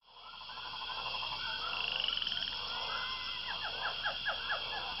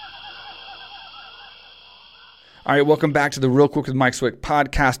All right, welcome back to the Real Quick with Mike Swick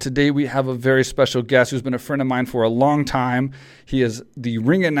podcast. Today we have a very special guest who's been a friend of mine for a long time. He is the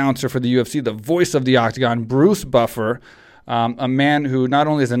ring announcer for the UFC, the voice of the Octagon, Bruce Buffer, a man who not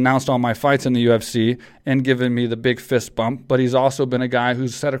only has announced all my fights in the UFC and given me the big fist bump, but he's also been a guy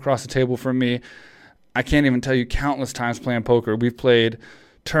who's sat across the table from me. I can't even tell you countless times playing poker. We've played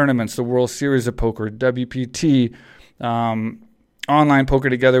tournaments, the World Series of Poker, WPT, online poker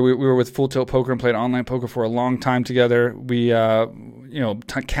together. We were with Full Tilt Poker and played online poker for a long time together. We,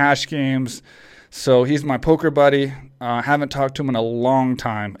 cash games. So he's my poker buddy. Haven't talked to him in a long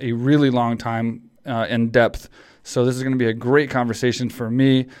time, a really long time in depth. So this is going to be a great conversation for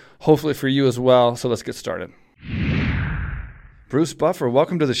me, hopefully for you as well. So let's get started. Bruce Buffer,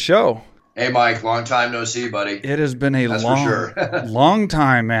 welcome to the show. Hey, Mike, long time no see, buddy. It has been a long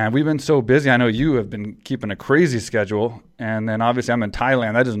time, man. We've been so busy. I know you have been keeping a crazy schedule, and then obviously I'm in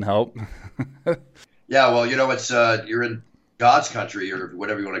Thailand. That doesn't help. Yeah, well, it's you're in God's country or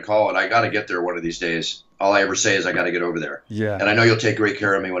whatever you want to call it. I got to get there one of these days. All I ever say is I got to get over there. Yeah. And I know you'll take great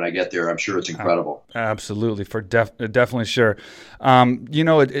care of me when I get there. I'm sure it's incredible. Absolutely, definitely sure.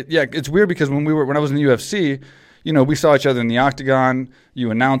 It's weird because when I was in the UFC, we saw each other in the Octagon. You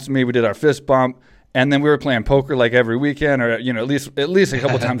announced me. We did our fist bump. And then we were playing poker like every weekend or, at least a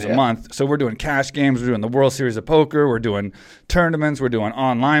couple times a month. So we're doing cash games. We're doing the World Series of Poker. We're doing tournaments. We're doing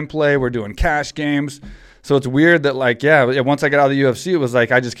online play. We're doing cash games. So it's weird that, once I got out of the UFC, it was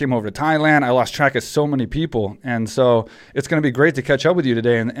like I just came over to Thailand. I lost track of so many people. And so it's going to be great to catch up with you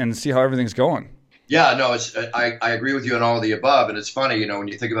today and see how everything's going. Yeah, no, I agree with you on all of the above. And it's funny, when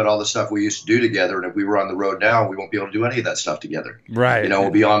you think about all the stuff we used to do together, and if we were on the road now, we won't be able to do any of that stuff together. Right. We'll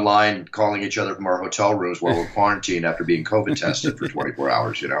be online calling each other from our hotel rooms while we're quarantined after being COVID tested for 24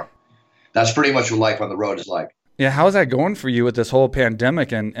 hours, That's pretty much what life on the road is like. Yeah, how's that going for you with this whole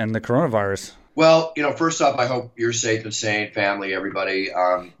pandemic and the coronavirus? Well, first off, I hope you're safe and sane, family, everybody.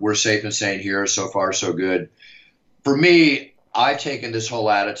 We're safe and sane here. So far, so good. For me, I've taken this whole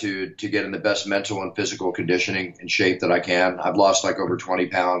attitude to get in the best mental and physical conditioning and shape that I can. I've lost over 20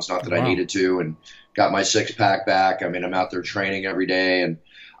 pounds, not that I needed to, and got my six-pack back. I mean, I'm out there training every day, and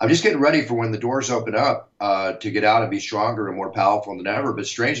I'm just getting ready for when the doors open up to get out and be stronger and more powerful than ever. But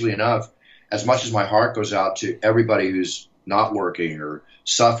strangely enough, as much as my heart goes out to everybody who's not working or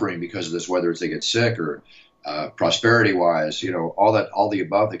suffering because of this, whether it's they get sick or prosperity-wise, all the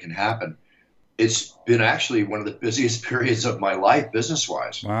above that can happen, it's been actually one of the busiest periods of my life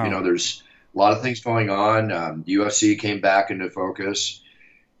business-wise. Wow. There's a lot of things going on. UFC came back into focus.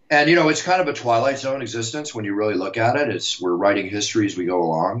 And, it's kind of a Twilight Zone existence when you really look at it. We're writing history as we go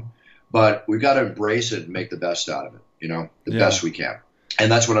along. But we've got to embrace it and make the best out of it, the best we can.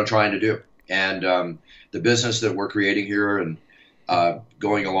 And that's what I'm trying to do. And the business that we're creating here and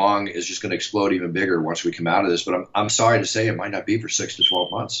going along is just going to explode even bigger once we come out of this. But I'm sorry to say it might not be for 6 to 12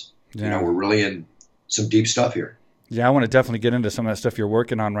 months. Yeah. We're really in some deep stuff here. Yeah, I want to definitely get into some of that stuff you're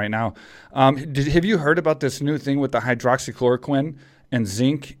working on right now. Have you heard about this new thing with the hydroxychloroquine and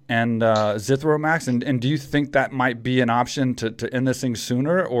zinc and Zithromax? And do you think that might be an option to end this thing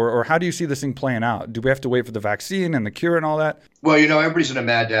sooner? Or how do you see this thing playing out? Do we have to wait for the vaccine and the cure and all that? Well, everybody's in a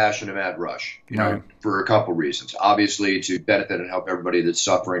mad dash and a mad rush, right, for a couple reasons. Obviously, to benefit and help everybody that's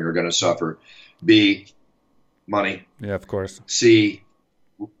suffering or going to suffer. B, money. Yeah, of course. C,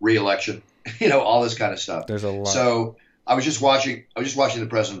 re-election, all this kind of stuff. There's a lot. So I was just watching the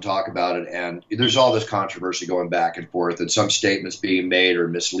president talk about it, and there's all this controversy going back and forth, and some statements being made are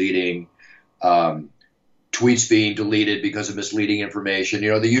misleading, tweets being deleted because of misleading information.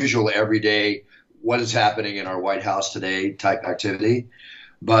 The usual everyday what is happening in our White House today type activity.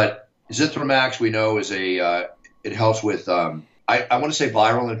 But Zithromax, we know, is it helps with I want to say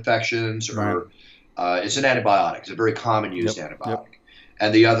viral infections, or it's an antibiotic. It's a very common used antibiotic. Yep.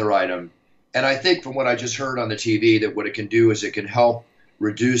 And the other item, and I think from what I just heard on the TV, that what it can do is it can help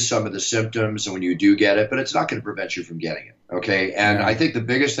reduce some of the symptoms when you do get it, but it's not going to prevent you from getting it, okay? And I think the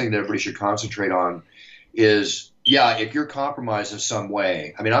biggest thing that everybody should concentrate on is, if you're compromised in some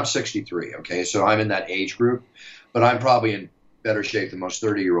way. I mean, I'm 63, okay? So I'm in that age group, but I'm probably in better shape than most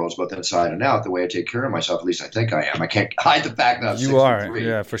 30-year-olds, both inside and out, the way I take care of myself. At least I think I am. I can't hide the fact that I'm 63. You are.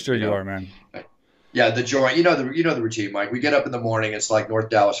 Yeah, for sure you are, man. Yeah, the joint. The routine, Mike. We get up in the morning. It's like North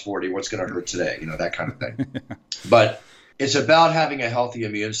Dallas 40. What's going to hurt today? That kind of thing. But it's about having a healthy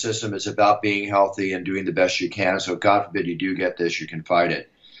immune system. It's about being healthy and doing the best you can. So God forbid you do get this, you can fight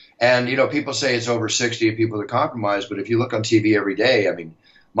it. And, people say it's over 60 and people are compromised. But if you look on TV every day, I mean,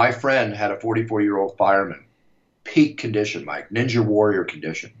 my friend had a 44-year-old fireman, peak condition, Mike, Ninja Warrior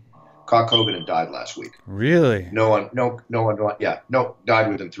condition. caught COVID and died last week. Really? No one, died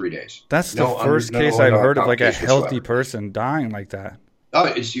within 3 days. That's the first case I've heard of like a healthy person dying like that.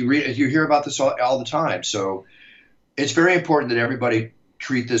 Oh, you hear about this all the time. So it's very important that everybody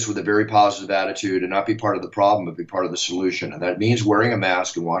treat this with a very positive attitude and not be part of the problem, but be part of the solution. And that means wearing a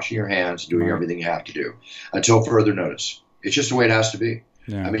mask and washing your hands and doing everything you have to do until further notice. It's just the way it has to be.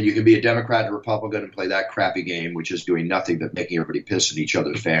 Yeah. I mean, you can be a Democrat and a Republican and play that crappy game, which is doing nothing but making everybody piss at each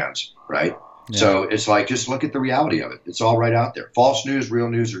other's fans, right? Yeah. So it's like, just look at the reality of it. It's all right out there. False news, real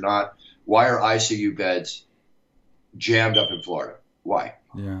news or not. Why are ICU beds jammed up in Florida? Why?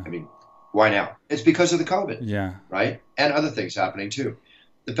 Yeah. I mean, why now? It's because of the COVID. Yeah. Right? And other things happening too.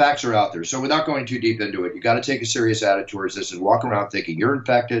 The facts are out there. So without going too deep into it, you got to take a serious attitude towards this and walk around thinking you're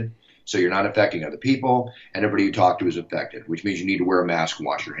infected, so you're not affecting other people, and everybody you talk to is infected, which means you need to wear a mask and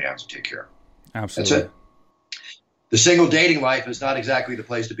wash your hands and take care. Absolutely. That's it. The single dating life is not exactly the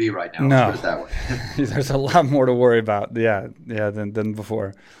place to be right now. No. Let's put it that way. There's a lot more to worry about. Than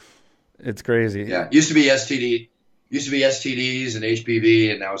before. It's crazy. Yeah. Used to be STDs and HPV,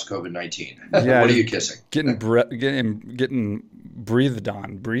 and now it's COVID-19. Yeah, what are you kissing? Getting breathed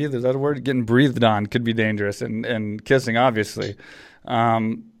on. Breathe, is that a word? Getting breathed on could be dangerous, and kissing, obviously.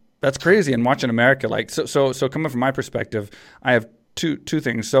 That's crazy. And watching America, so coming from my perspective, I have two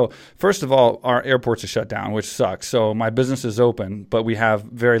things. So first of all, our airports are shut down, which sucks. So my business is open, but we have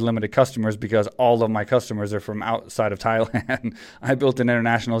very limited customers because all of my customers are from outside of Thailand. I built an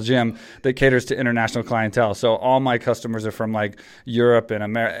international gym that caters to international clientele. So all my customers are from like Europe and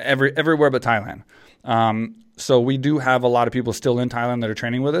America, everywhere but Thailand. So we do have a lot of people still in Thailand that are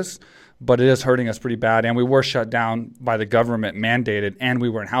training with us, but it is hurting us pretty bad. And we were shut down by the government, mandated, and we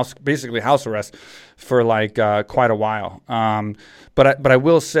were in house arrest for quite a while. But I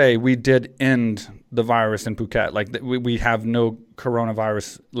will say we did end the virus in Phuket. Like we have no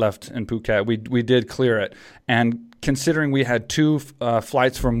coronavirus left in Phuket. We did clear it. And considering we had 2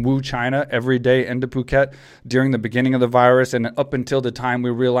 flights from Wu, China every day into Phuket during the beginning of the virus and up until the time we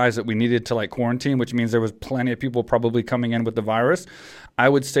realized that we needed to quarantine, which means there was plenty of people probably coming in with the virus, I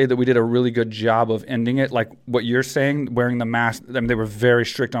would say that we did a really good job of ending it. Like what you're saying, wearing the mask. I mean, they were very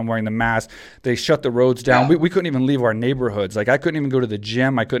strict on wearing the mask. They shut the roads down. Yeah. We couldn't even leave our neighborhoods. Like I couldn't even go to the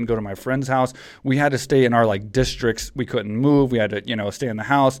gym. I couldn't go to my friend's house. We had to stay in our districts. We couldn't move. We had to stay in the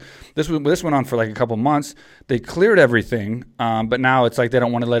house. This went on for a couple months. They cleared everything, but now it's like they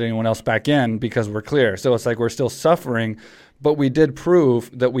don't want to let anyone else back in because we're clear. So it's like we're still suffering. But we did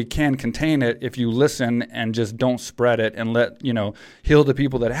prove that we can contain it if you listen and just don't spread it and heal the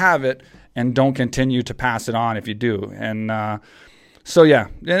people that have it and don't continue to pass it on if you do. And so yeah,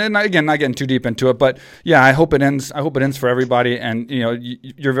 and again, not getting too deep into it, but yeah, I hope it ends. I hope it ends for everybody. And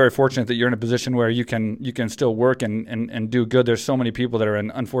you're very fortunate that you're in a position where you can still work and do good. There's so many people that are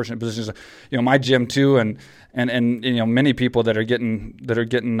in unfortunate positions. My gym too, and many people that are getting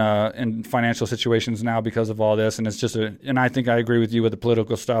in financial situations now because of all this. And it's just and I think I agree with you with the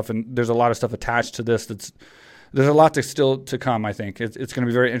political stuff. And there's a lot of stuff attached to this. There's a lot still to come. I think it's going to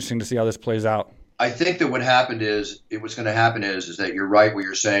be very interesting to see how this plays out. I think that what's going to happen is that you're right what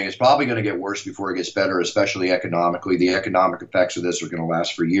you're saying. It's probably going to get worse before it gets better, especially economically. The economic effects of this are going to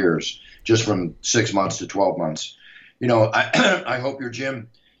last for years, just from 6 months to 12 months. I hope your gym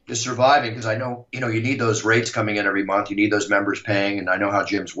is surviving because I know, you need those rates coming in every month. You need those members paying, and I know how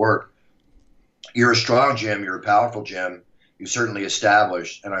gyms work. You're a strong gym. You're a powerful gym. You're certainly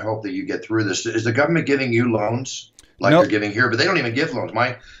established, and I hope that you get through this. Is the government giving you loans? Nope. They're giving here, but they don't even give loans.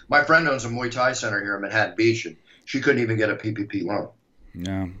 My friend owns a Muay Thai center here in Manhattan Beach, and she couldn't even get a PPP loan.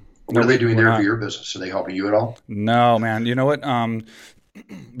 Yeah. What are they doing there for your business? Are they helping you at all? No, man. You know what?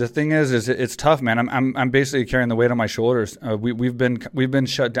 The thing is it's tough, man. I'm basically carrying the weight on my shoulders. We've been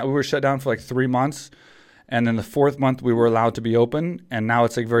shut down. We were shut down for 3 months, and then the 4th month we were allowed to be open, and now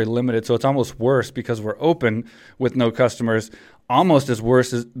it's very limited. So it's almost worse because we're open with no customers. Almost as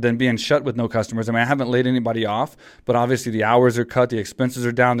worse than being shut with no customers. I mean, I haven't laid anybody off, but obviously the hours are cut, the expenses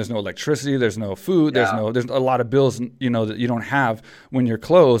are down. There's no electricity, there's no food, there's a lot of bills, that you don't have when you're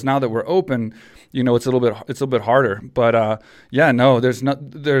closed. Now that we're open, it's a little bit harder. But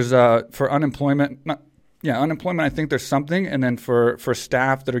for unemployment. Unemployment, I think there's something. And then for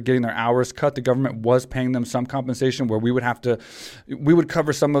staff that are getting their hours cut, the government was paying them some compensation where we would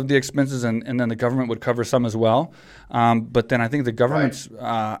cover some of the expenses and then the government would cover some as well. But then I think the government's,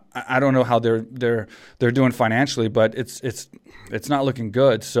 I don't know how they're doing financially, but it's not looking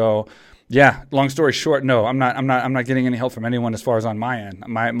good. So yeah, long story short, no, I'm not getting any help from anyone as far as on my end.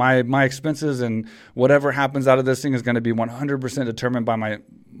 My expenses and whatever happens out of this thing is going to be 100% determined by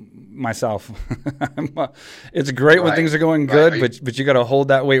myself. It's great when things are going good, but you got to hold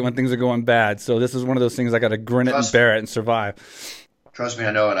that weight when things are going bad. So this is one of those things I got to grin it and bear it and survive. Trust me,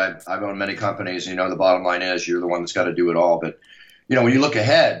 I know it. I've owned many companies. You know, the bottom line is you're the one that's got to do it all. But, you know, when you look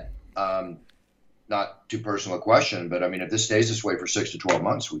ahead, not too personal a question, but I mean, if this stays this way for 6 to 12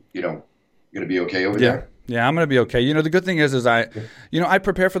 months, you know, you're going to be okay over there? Yeah, I'm going to be okay. You know, the good thing is I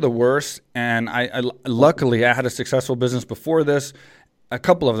prepare for the worst, and I luckily I had a successful business before this, a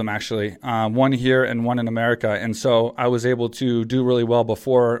couple of them actually, one here and one in America, and so I was able to do really well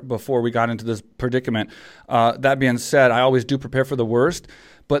before we got into this predicament. That being said, I always do prepare for the worst,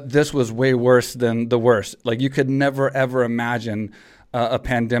 but this was way worse than the worst. Like, you could never ever imagine a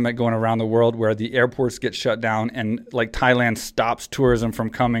pandemic going around the world where the airports get shut down and like Thailand stops tourism from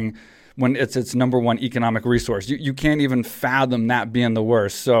coming when it's its number one economic resource. You can't even fathom that being the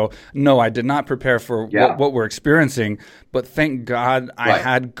worst. So no, I did not prepare for what we're experiencing, but thank God I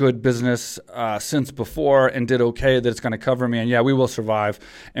had good business since before and did okay that it's going to cover me. And yeah, we will survive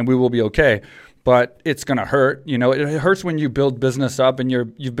and we will be okay. But it's going to hurt. You know, it hurts when you build business up and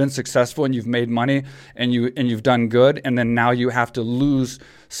you've been successful and you've made money and you've done good, and then now you have to lose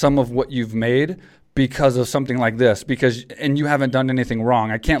some of what you've made because of something like this, and you haven't done anything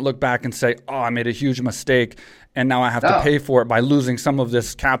wrong. I can't look back and say, oh, I made a huge mistake and now I have to pay for it by losing some of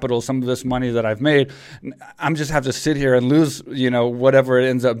this capital, some of this money that I've made. I'm just have to sit here and lose, you know, whatever it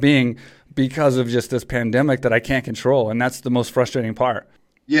ends up being because of just this pandemic that I can't control. And that's the most frustrating part.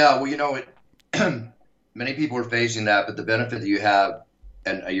 Yeah, well, you know, many people are facing that, but the benefit that you have,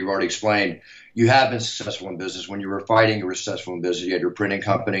 and you've already explained, you have been successful in business. When you were fighting, you were successful in business. You had your printing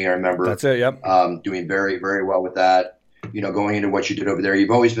company, I remember. That's it, yep. Doing very, very well with that. You know, going into what you did over there,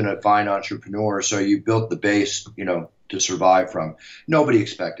 you've always been a fine entrepreneur, so you built the base, you know, to survive from. Nobody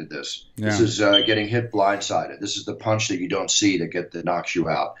expected this. Yeah. This is getting hit blindsided. This is the punch that you don't see that knocks you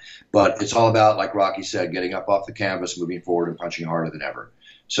out. But it's all about, like Rocky said, getting up off the canvas, moving forward, and punching harder than ever.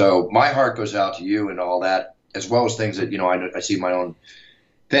 So my heart goes out to you and all that, as well as things that, you know, I see my own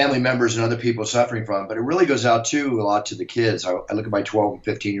family members and other people suffering from, but it really goes out too a lot to the kids. I look at my 12 and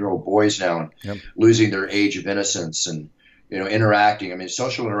 15-year-old boys now and losing their age of innocence and, you know, interacting. I mean,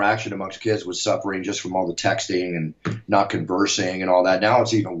 social interaction amongst kids was suffering just from all the texting and not conversing and all that. Now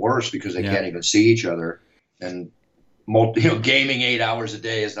it's even worse because they can't even see each other. And, you know, gaming 8 hours a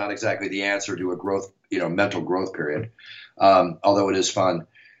day is not exactly the answer to a growth, you know, mental growth period, although it is fun.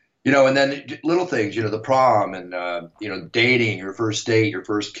 You know, and then little things, you know, the prom and, you know, dating, your first date, your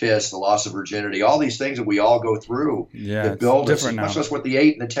first kiss, the loss of virginity, all these things that we all go through that build us, much less what the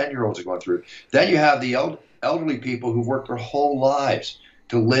 8 and the 10-year-olds are going through. Then you have the elderly people who've worked their whole lives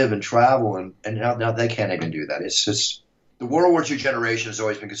to live and travel, and now they can't even do that. It's just the World War II generation has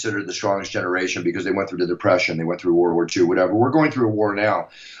always been considered the strongest generation because they went through the Depression, they went through World War II, whatever. We're going through a war now,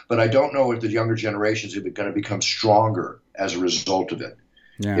 but I don't know if the younger generations are going to become stronger as a result of it.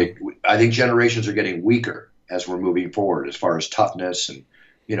 Yeah. I think generations are getting weaker as we're moving forward as far as toughness and,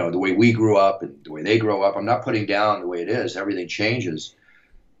 you know, the way we grew up and the way they grow up. I'm not putting down the way it is. Everything changes.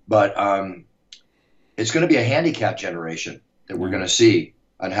 But it's going to be a handicapped generation that we're going to see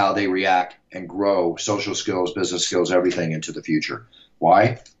on how they react and grow social skills, business skills, everything into the future.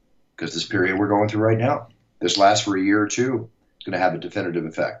 Why? Because this period we're going through right now, this lasts for a year or two, it's going to have a definitive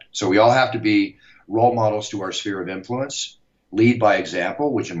effect. So we all have to be role models to our sphere of influence. Lead by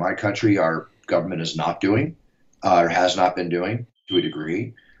example, which in my country our government is not doing or has not been doing to a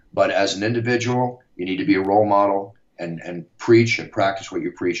degree. But as an individual, you need to be a role model and preach and practice what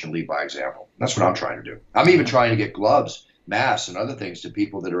you preach and lead by example. That's what I'm trying to do. I'm even trying to get gloves, masks, and other things to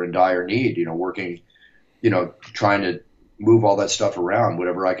people that are in dire need, you know, working, you know, trying to move all that stuff around,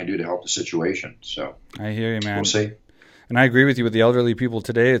 whatever I can do to help the situation. So I hear you, man. We'll see. And I agree with you with the elderly people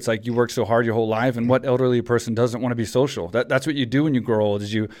today. It's like you work so hard your whole life, and what elderly person doesn't want to be social? That's what you do when you grow old.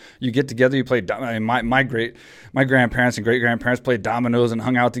 Is you get together, you play. I mean, my grandparents and great grandparents played dominoes and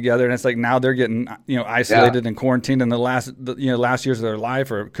hung out together, and it's like now they're getting, you know, isolated and quarantined in the last years of their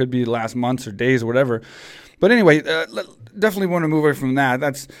life, or it could be last months or days or whatever. But anyway, definitely want to move away from that.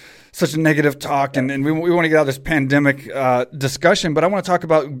 That's such a negative talk, and we want to get out of this pandemic discussion, but I want to talk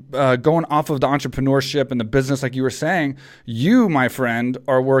about going off of the entrepreneurship and the business like you were saying. You, my friend,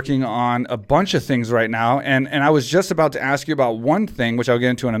 are working on a bunch of things right now, and I was just about to ask you about one thing, which I'll get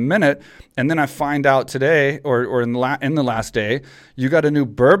into in a minute, and then I find out today, or in the last day, you got a new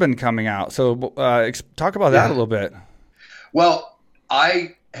bourbon coming out. So talk about that a little bit. Well,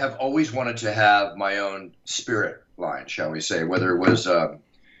 I have always wanted to have my own spirit line, shall we say, whether it was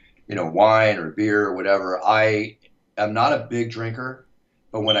you know, wine or beer or whatever. I am not a big drinker,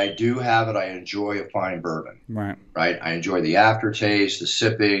 but when I do have it, I enjoy a fine bourbon. Right. Right. I enjoy the aftertaste, the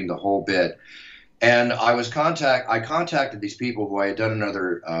sipping, the whole bit. And I contacted these people who I had done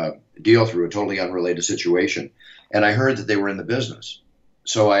another deal through, a totally unrelated situation, and I heard that they were in the business.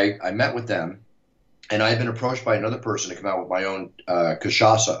 So I met with them, and I had been approached by another person to come out with my own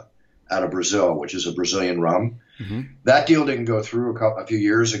cachaça out of Brazil, which is a Brazilian rum. Mm-hmm. That deal didn't go through a few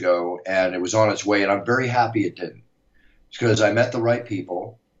years ago, and it was on its way, and I'm very happy it didn't, because I met the right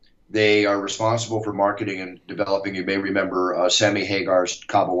people. They are responsible for marketing and developing. You may remember Sammy Hagar's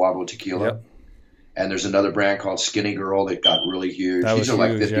Cabo Wabo tequila. Yep. And there's another brand called Skinny Girl that got really huge. These are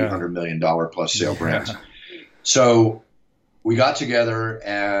like $50, $100 million plus sale brands. So we got together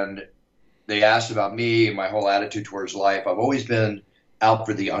and they asked about me and my whole attitude towards life. I've always been out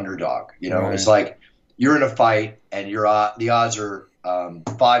for the underdog. Right. It's like you're in a fight and the odds are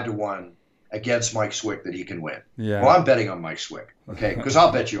 5-1 against Mike Swick that he can win. Yeah. Well, I'm betting on Mike Swick, okay? Because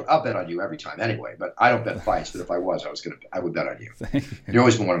I'll bet on you every time anyway. But I don't bet fights. But if I was, I would bet on you. You've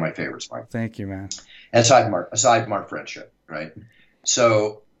always been one of my favorites, Mike. Thank you, man. And aside from our friendship, right?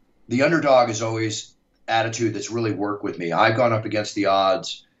 So the underdog is always attitude that's really worked with me. I've gone up against the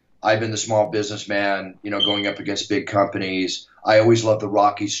odds. I've been the small businessman, going up against big companies. I always love the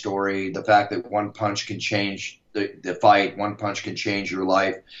Rocky story, the fact that one punch can change the fight, one punch can change your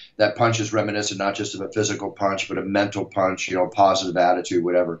life. That punch is reminiscent not just of a physical punch, but a mental punch, positive attitude,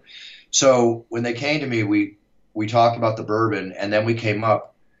 whatever. So when they came to me, we talked about the bourbon, and then we came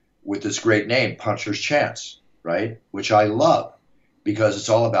up with this great name, Puncher's Chance, right? Which I love because it's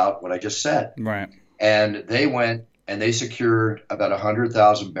all about what I just said. Right. And they went and they secured about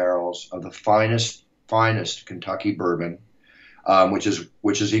 100,000 barrels of the finest Kentucky bourbon, which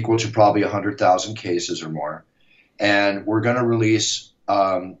is equal to probably 100,000 cases or more. And we're going to release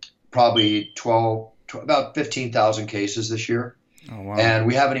probably about 15,000 cases this year. Oh, wow. And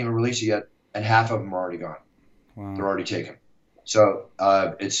we haven't even released it yet, and half of them are already gone. Wow. They're already taken. So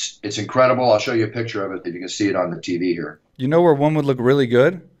it's incredible. I'll show you a picture of it if you can see it on the TV here. You know where one would look really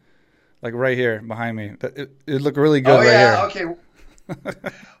good? Like right here behind me. It look really good right here. Okay.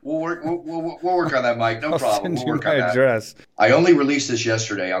 We'll work on that, Mike. No problem. We'll work on that. Address. I only released this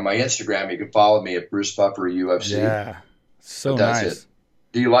yesterday on my Instagram. You can follow me at Bruce Buffer UFC. Yeah, so that's nice. It.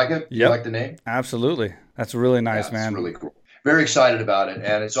 Do you like it? Yep. Do you like the name? Absolutely. That's really nice, man. It's really cool. Very excited about it,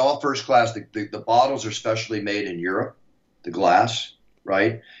 and it's all first class. The bottles are specially made in Europe. The glass,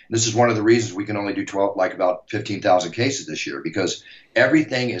 right? And this is one of the reasons we can only do about 15,000 cases this year, because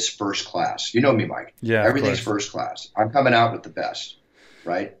everything is first class. You know me, Mike. Yeah, everything's first class. I'm coming out with the best,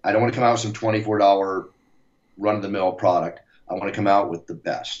 right? I don't want to come out with some $24 run-of-the-mill product. I want to come out with the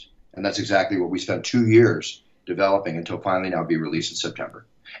best, and that's exactly what we spent 2 years developing until finally now be released in September.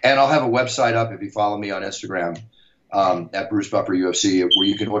 And I'll have a website up if you follow me on Instagram at Bruce Buffer UFC, where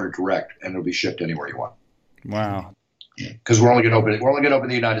you can order direct and it'll be shipped anywhere you want. Wow. Because we're only going to open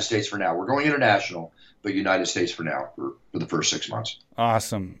the United States for now. We're going international, but United States for now for the first 6 months.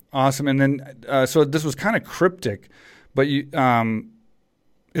 Awesome. And then so this was kind of cryptic, but you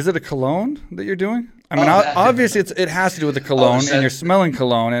is it a cologne that you're doing? I mean, obviously it has to do with the cologne, and you're smelling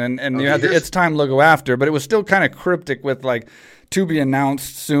cologne, and you had the It's Time logo after, but it was still kind of cryptic with like to be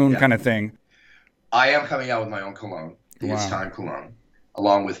announced soon kind of thing. I am coming out with my own cologne, the It's Time cologne,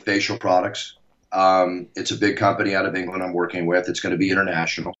 along with facial products. It's a big company out of England I'm working with. It's going to be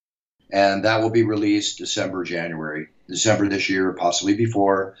international. And that will be released December this year, possibly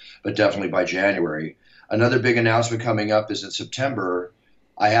before, but definitely by January. Another big announcement coming up is in September,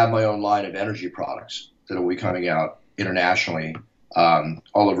 I have my own line of energy products that will be coming out internationally, all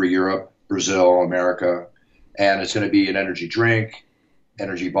over Europe, Brazil, America. And it's going to be an energy drink,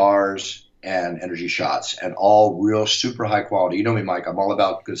 energy bars, and energy shots, and all real super high quality. You know me, Mike. I'm all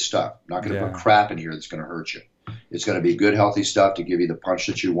about good stuff. I'm not going to put crap in here that's going to hurt you. It's going to be good, healthy stuff to give you the punch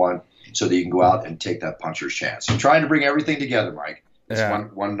that you want so that you can go out and take that puncher's chance. I'm trying to bring everything together, Mike. It's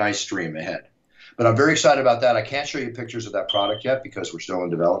one nice stream ahead. But I'm very excited about that. I can't show you pictures of that product yet because we're still in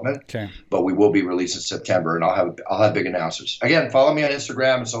development. Okay. But we will be released in September, and I'll have big announcements. Again, follow me on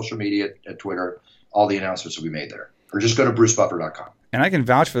Instagram and social media at Twitter. All the announcements will be made there. Or just go to brucebuffer.com. And I can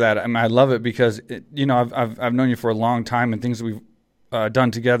vouch for that. I mean, I love it because I've known you for a long time, and things that we've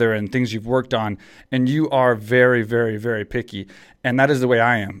done together and things you've worked on, and you are very, very, very picky, and that is the way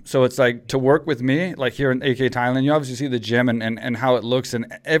I am. So it's like to work with me, like here in AK Thailand, you obviously see the gym and how it looks,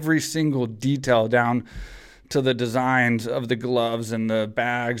 and every single detail down to the designs of the gloves and the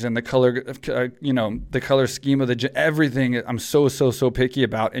bags and the color, the color scheme of the gym, everything. I'm so picky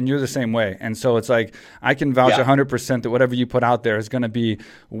about, and you're the same way. And so it's like I can vouch 100% that whatever you put out there is going to be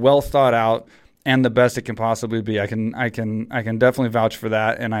well thought out. and the best it can possibly be. I can definitely vouch for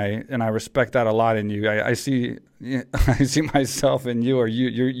that, and I respect that a lot in you. I see I see myself in you, or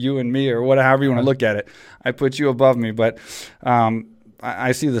you and me, or whatever you want to look at it. I put you above me, but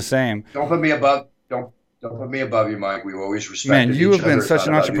I see the same. Don't put me above. Don't put me above you, Mike. We've always respected Man, you each have been other. such It's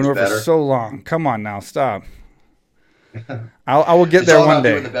an not about entrepreneur who's for better. so long. Come on now, stop. I will get It's there all one about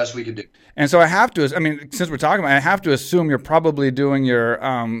day. doing the best we can do. And so I have to. I mean, since we're talking about it, I have to assume you're probably doing your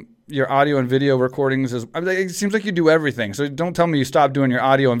audio and video recordings. It seems like you do everything. So don't tell me you stopped doing your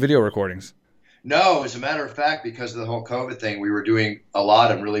audio and video recordings. No, as a matter of fact, because of the whole COVID thing, we were doing a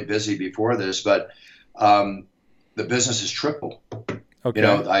lot and really busy before this, but the business has tripled. Okay. You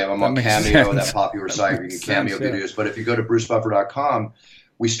know, I'm on makes Cameo, sense. that popular site where you Makes can Cameo sense, yeah. videos. But if you go to brucebuffer.com,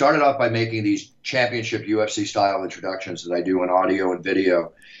 we started off by making these championship UFC style introductions that I do in audio and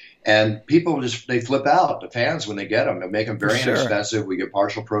video. And people they flip out, the fans, when they get them. They make them very Sure. inexpensive. We give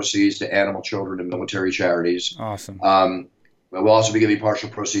partial proceeds to animal, children, and military charities. Awesome. We'll also be giving partial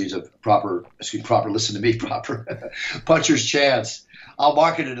proceeds of proper Puncher's Chance. I'll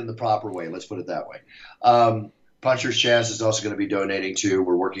market it in the proper way. Let's put it that way. Puncher's Chance is also going to be donating to.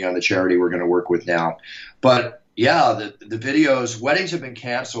 We're working on the charity we're going to work with now. But yeah, the videos, weddings have been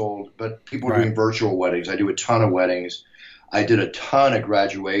canceled, but people are doing virtual weddings. I do a ton of weddings. I did a ton of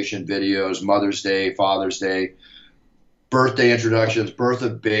graduation videos, Mother's Day, Father's Day, birthday introductions, birth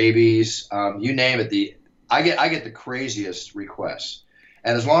of babies, you name it. I get the craziest requests,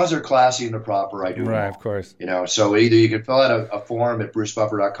 and as long as they're classy and they're proper, I do them all. Right, of course. You know, so either you can fill out a form at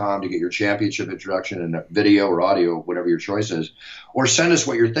brucebuffer.com to get your championship introduction in a video or audio, whatever your choice is, or send us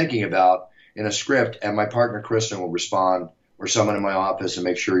what you're thinking about in a script, and my partner Kristen will respond, or someone in my office, and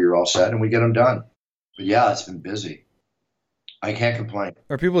make sure you're all set, and we get them done. But yeah, it's been busy. I can't complain.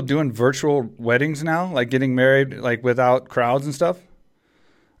 Are people doing virtual weddings now, like getting married, like without crowds and stuff?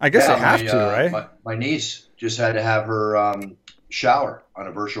 I guess they have to, right? My niece just had to have her shower on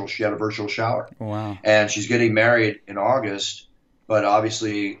a virtual. She had a virtual shower. Wow. And she's getting married in August, but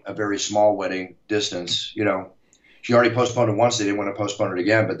obviously a very small wedding distance. You know, she already postponed it once. They didn't want to postpone it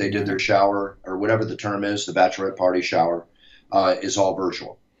again, but they did their shower, or whatever the term is, the bachelorette party shower, is all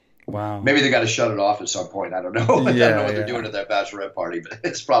virtual. Wow. Maybe they got to shut it off at some point. I don't know. I don't know what they're doing at that bachelorette party, but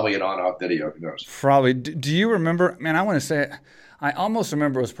it's probably an on-off video. Who knows? Probably. Do you remember? Man, I want to say, I almost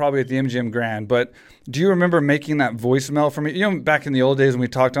remember it was probably at the MGM Grand. But do you remember making that voicemail for me? You know, back in the old days when we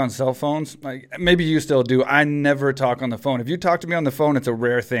talked on cell phones. Like maybe you still do. I never talk on the phone. If you talk to me on the phone, it's a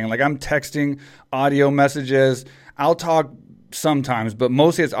rare thing. Like I'm texting audio messages. I'll talk sometimes, but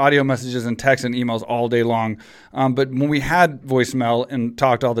mostly it's audio messages and text and emails all day long. But when we had voicemail and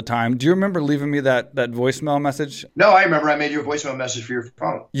talked all the time, do you remember leaving me that voicemail message? No, I remember. I made you a voicemail message for your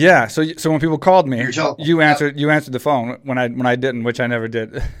phone. Yeah. So when people called me, you answered the phone when I didn't, which I never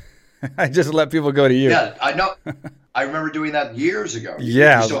did. I just let people go to you. Yeah, I know. I remember doing that years ago.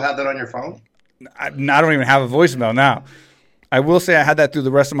 Yeah. You still have that on your phone? I don't even have a voicemail now. I will say I had that through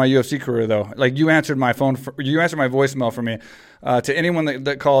the rest of my UFC career, though. Like you answered my voicemail for me to anyone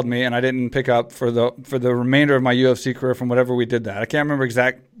that called me, and I didn't pick up for the remainder of my UFC career from whatever we did that. I can't remember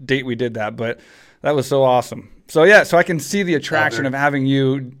exact date we did that, but that was so awesome. So yeah, so I can see the attraction of having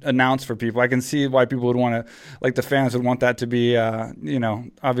you announce for people. I can see why people would want to, like the fans would want that to be,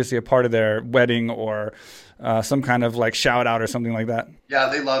 obviously a part of their wedding or some kind of like shout out or something like that. Yeah,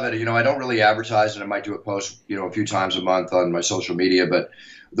 they love it. You know, I don't really advertise it. I might do a post, a few times a month on my social media, but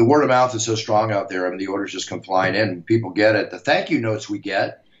the word of mouth is so strong out there. I mean, the orders just come flying in. People get it. The thank you notes we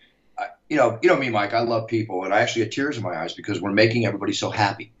get, you know me, Mike, I love people, and I actually had tears in my eyes because we're making everybody so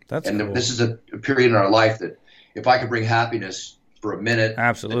happy. That's and cool. This is a period in our life that if I could bring happiness for a minute,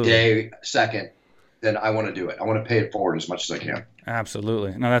 Absolutely. a day, a second, then I want to do it. I want to pay it forward as much as I can.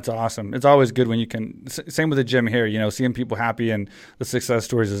 Absolutely. No, that's awesome. It's always good when you can. Same with the gym here. Seeing people happy and the success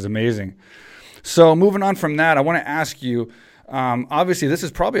stories is amazing. So moving on from that, I want to ask you, obviously this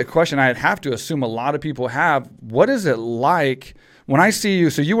is probably a question I'd have to assume a lot of people have. What is it like when I see you?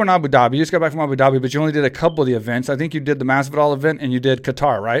 So you were in Abu Dhabi. You just got back from Abu Dhabi, but you only did a couple of the events. I think you did the Masvidal event and you did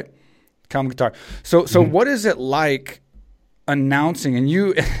Qatar, right? Qatar. So what is it like announcing?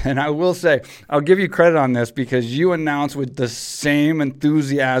 And I will say, I'll give you credit on this because you announce with the same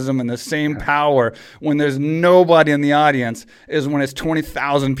enthusiasm and the same power when there's nobody in the audience as when it's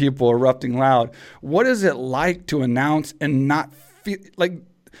 20,000 people erupting loud. What is it like to announce and not feel like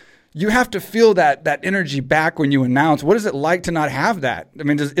you have to feel that energy back when you announce? What is it like to not have that? I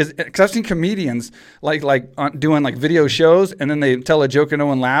mean, because I've seen comedians like doing like video shows and then they tell a joke and no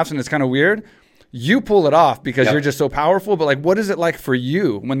one laughs and it's kind of weird. You pull it off because you're just so powerful. But like, what is it like for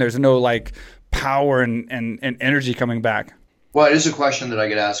you when there's no like power and energy coming back? Well, it is a question that I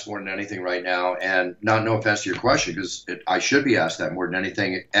get asked more than anything right now, and no offense to your question, because I should be asked that more than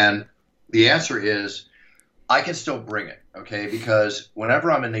anything. And the answer is, I can still bring it, okay? Because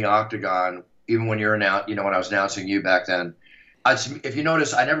whenever I'm in the octagon, even when you're when I was announcing you back then, if you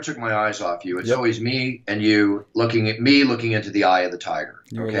notice, I never took my eyes off you. It's always me and you looking into the eye of the tiger.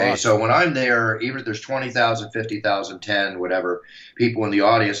 Okay, so when I'm there, even if there's 20,000, 50,000, 10, whatever people in the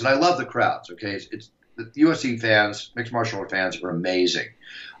audience, and I love the crowds. Okay, it's the UFC fans, mixed martial art fans are amazing.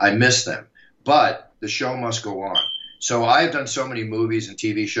 I miss them, but the show must go on. So I've done so many movies and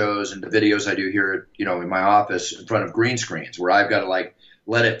TV shows and the videos I do here, in my office in front of green screens where I've got to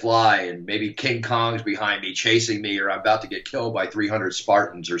let it fly and maybe King Kong's behind me chasing me or I'm about to get killed by 300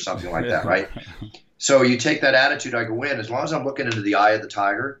 Spartans or something like that, right? So you take that attitude, I go in, as long as I'm looking into the eye of the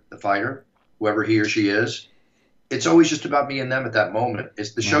tiger, the fighter, whoever he or she is, it's always just about me and them at that moment.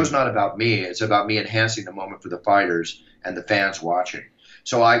 The show's not about me. It's about me enhancing the moment for the fighters and the fans watching.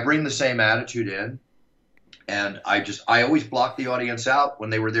 So I bring the same attitude in, and I always block the audience out when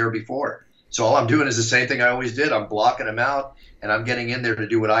they were there before. So all I'm doing is the same thing I always did. I'm blocking them out, and I'm getting in there to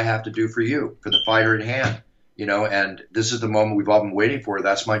do what I have to do for you, for the fighter in hand. And this is the moment we've all been waiting for.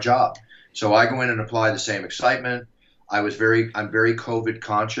 That's my job. So I go in and apply the same excitement. I'm very COVID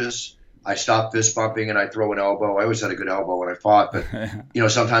conscious. I stop fist bumping and I throw an elbow. I always had a good elbow when I fought, but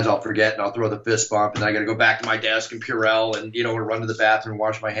sometimes I'll forget and I'll throw the fist bump, and then I got to go back to my desk and Purell and or run to the bathroom and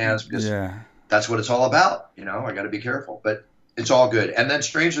wash my hands because that's what it's all about. I got to be careful, but it's all good. And then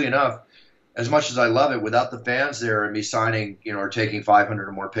strangely enough, as much as I love it, without the fans there and me signing, or taking 500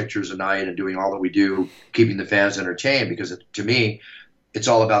 or more pictures a night and doing all that we do, keeping the fans entertained, because to me, it's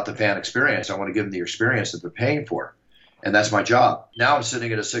all about the fan experience. I want to give them the experience that they're paying for. And that's my job. Now I'm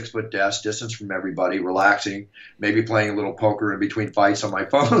sitting at a 6-foot desk, distance from everybody, relaxing, maybe playing a little poker in between fights on my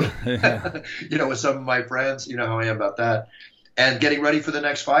phone, with some of my friends. You know how I am about that. And getting ready for the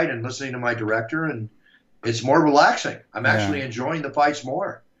next fight and listening to my director. And it's more relaxing. I'm actually enjoying the fights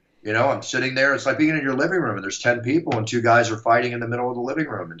more. I'm sitting there. It's like being in your living room and there's 10 people and 2 guys are fighting in the middle of the living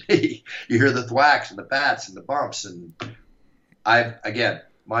room. And you hear the thwacks and the bats and the bumps. And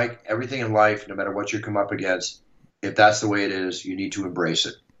Mike, everything in life, no matter what you come up against, if that's the way it is, you need to embrace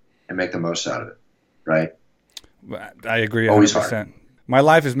it and make the most out of it, right? I agree 100%. Always hard. My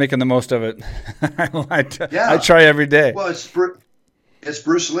life is making the most of it. I try every day. Well, it's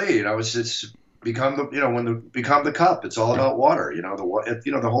Bruce Lee. It's become become the cup. It's all about water.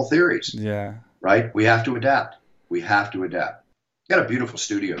 The whole theories. Yeah. Right. We have to adapt. You got a beautiful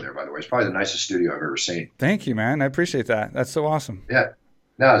studio there, by the way. It's probably the nicest studio I've ever seen. Thank you, man. I appreciate that. That's so awesome. Yeah.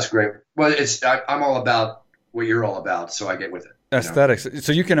 No, it's great. Well, I'm all about what you're all about, so I get with it. Aesthetics.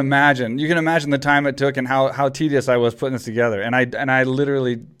 So you can imagine the time it took and how tedious I was putting this together. And I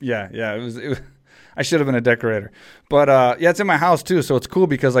literally, it was I should have been a decorator. But it's in my house too, so it's cool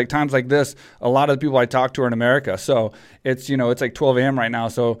because times like this, a lot of the people I talk to are in America. So it's it's like 12 a.m. right now.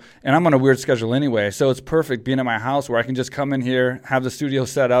 So and I'm on a weird schedule anyway. So it's perfect being at my house where I can just come in here, have the studio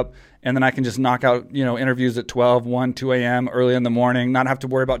set up, and then I can just knock out interviews at 12, 1, 2 a.m. early in the morning, not have to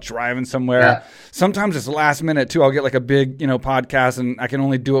worry about driving somewhere. Yeah. Sometimes it's last minute too. I'll get a big podcast and I can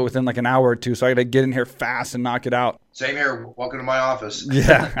only do it within an hour or two. So I got to get in here fast and knock it out. Same here. Welcome to my office.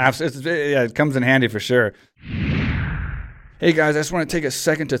 Yeah, absolutely. It comes in handy for sure. Hey guys, I just want to take a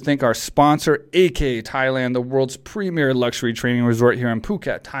second to thank our sponsor, AK Thailand, the world's premier luxury training resort here in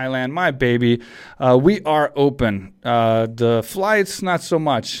Phuket, Thailand. My baby, we are open. The flights, not so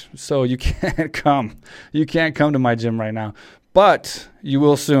much. So you can't come. You can't come to my gym right now, but you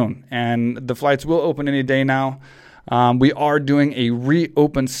will soon. And the flights will open any day now. We are doing a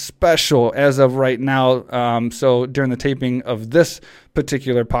reopen special as of right now. So during the taping of this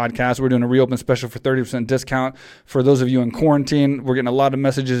particular podcast, we're doing a reopen special for 30% discount for those of you in quarantine. We're getting a lot of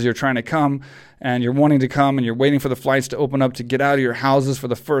messages. You're trying to come and you're wanting to come and you're waiting for the flights to open up to get out of your houses for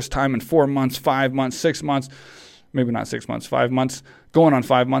the first time in 4 months, 5 months, 6 months. Maybe not 6 months, 5 months, going on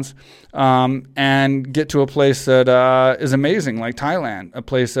 5 months, and get to a place that is amazing, like Thailand, a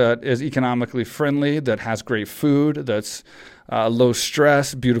place that is economically friendly, that has great food, that's low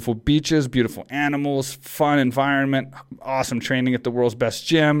stress, beautiful beaches, beautiful animals, fun environment, awesome training at the world's best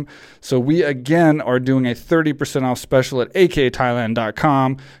gym. So we, again, are doing a 30% off special at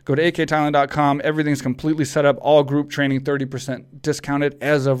akthailand.com. Go to akthailand.com. Everything's completely set up, all group training, 30% discounted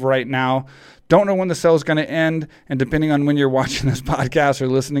as of right now. Don't know when the sale is going to end, and depending on when you're watching this podcast or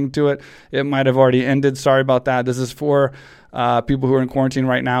listening to it, it might have already ended. Sorry about that. This is for people who are in quarantine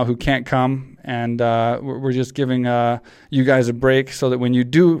right now who can't come, and we're just giving you guys a break so that when you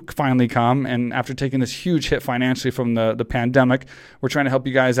do finally come, and after taking this huge hit financially from the pandemic, we're trying to help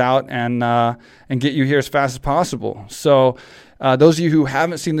you guys out and get you here as fast as possible. So those of you who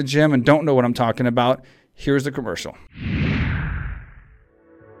haven't seen the gym and don't know what I'm talking about, here's the commercial.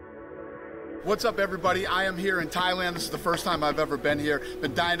 What's up, everybody? I am here in Thailand. This is the first time I've ever been here.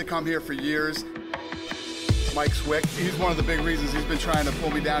 Been dying to come here for years. Mike Swick, he's one of the big reasons he's been trying to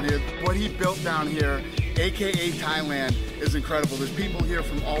pull me down here. What he built down here, AKA Thailand, is incredible. There's people here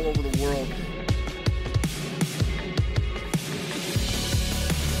from all over the world.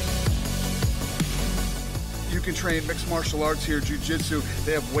 You can train mixed martial arts here, jiu-jitsu.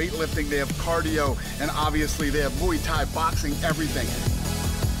 They have weightlifting, they have cardio, and obviously they have Muay Thai, boxing, everything.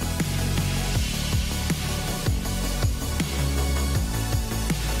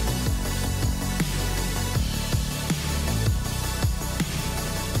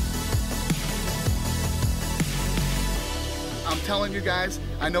 I'm telling you guys,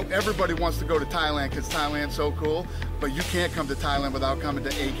 I know everybody wants to go to Thailand because Thailand's so cool, but you can't come to Thailand without coming to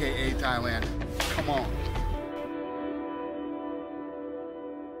AKA Thailand. Come on.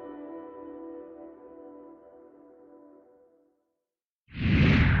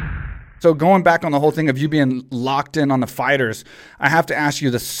 So going back on the whole thing of you being locked in on the fighters, I have to ask you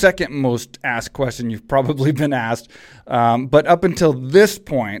the second most asked question you've probably been asked. But up until this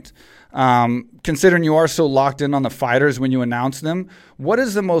point, considering you are so locked in on the fighters when you announce them, what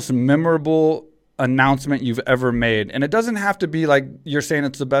is the most memorable announcement you've ever made? And it doesn't have to be like you're saying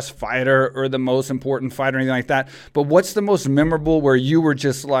it's the best fighter or the most important fighter or anything like that. But what's the most memorable where you were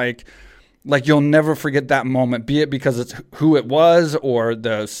just like you'll never forget that moment, be it because it's who it was or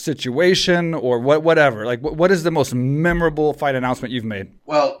the situation or whatever. Like, what is the most memorable fight announcement you've made?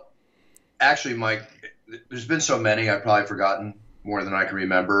 Well, actually, Mike, there's been so many I've probably forgotten more than I can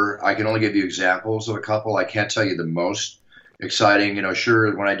remember. I can only give you examples of a couple. I can't tell you the most exciting.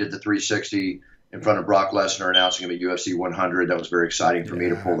 Sure, when I did the 360 in front of Brock Lesnar announcing him at UFC 100, that was very exciting for me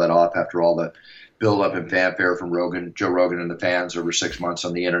to pull that off after all the build-up and fanfare from Joe Rogan and the fans over 6 months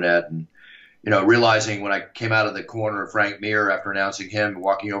on the internet. And realizing when I came out of the corner of Frank Mir after announcing him,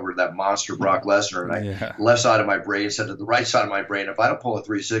 walking over to that monster Brock Lesnar, and left side of my brain said to the right side of my brain, if I don't pull a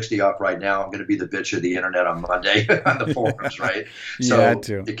 360 off right now, I'm going to be the bitch of the internet on Monday on the forums, right? So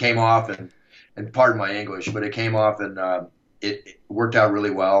it came off, and pardon my English, but it came off, and it worked out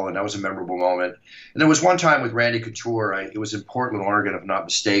really well, and that was a memorable moment. And there was one time with Randy Couture, it was in Portland, Oregon, if I'm not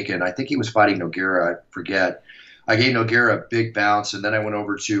mistaken. I think he was fighting Nogueira, I forget. I gave Nogueira a big bounce, and then I went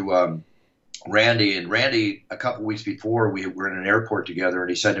over to Randy, and Randy, a couple weeks before, we were in an airport together, and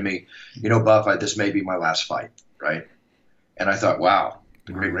he said to me, Buff, this may be my last fight, right? And I thought, wow,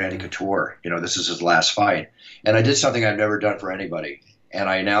 the great Randy Couture, this is his last fight. And I did something I've never done for anybody, and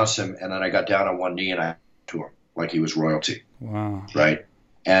I announced him, and then I got down on one knee, and I to him like he was royalty. Wow. Right?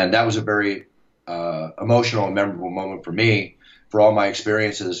 And that was a very emotional and memorable moment for me, for all my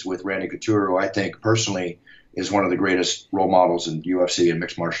experiences with Randy Couture, who I think personally is one of the greatest role models in UFC and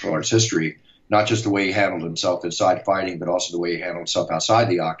mixed martial arts history. Not just the way he handled himself inside fighting, but also the way he handled himself outside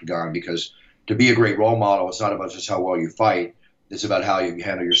the octagon. Because to be a great role model, it's not about just how well you fight. It's about how you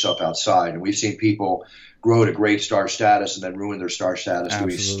handle yourself outside. And we've seen people grow to great star status and then ruin their star status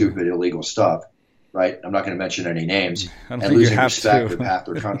doing stupid, illegal stuff. Right? I'm not going to mention any names. And losing respect of half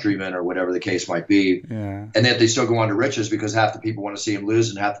their countrymen or whatever the case might be. Yeah. And yet they still go on to riches because half the people want to see them lose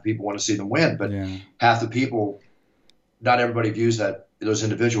and half the people want to see them win. But half the people, not everybody views those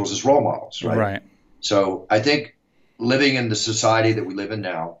individuals as role models, right? Right. So I think living in the society that we live in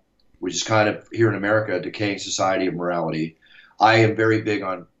now, which is kind of here in America, a decaying society of morality, I am very big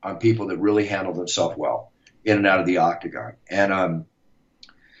on people that really handle themselves well in and out of the octagon. And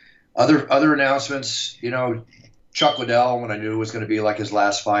other announcements, Chuck Liddell, when I knew it was going to be like his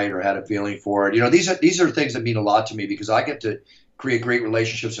last fight or had a feeling for it, these are things that mean a lot to me because I get to create great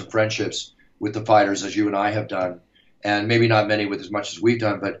relationships and friendships with the fighters as you and I have done. And maybe not many with as much as we've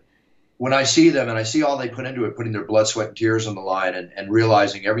done, but when I see them and I see all they put into it, putting their blood, sweat, and tears on the line and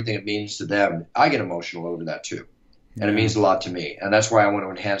realizing everything it means to them, I get emotional over that too. And it means a lot to me. And that's why I want to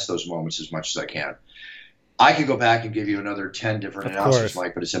enhance those moments as much as I can. I could go back and give you another 10 different announcements,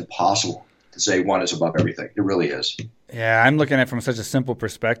 Mike, but it's impossible to say one is above everything. It really is. Yeah, I'm looking at it from such a simple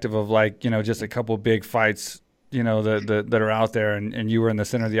perspective of just a couple big fights that are out there and you were in the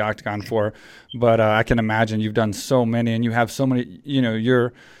center of the octagon for. But I can imagine you've done so many and you have so many,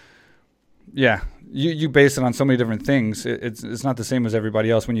 you base it on so many different things. It's not the same as everybody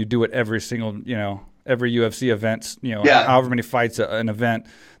else when you do it every single, every UFC event, Yeah. however many fights an event.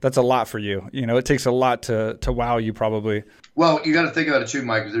 That's a lot for you. It takes a lot to wow you probably. Well, you got to think about it too,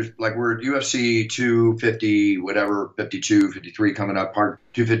 Mike. There's we're at UFC 250, whatever, 52, 53 coming up, part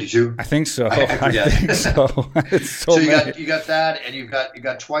 252. I think so. I think so. It's so many. you got that, and you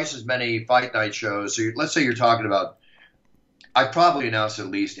got twice as many fight night shows. So let's say you're talking about. I probably announced at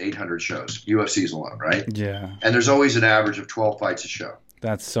least 800 shows, UFC's alone, right? Yeah. And there's always an average of 12 fights a show.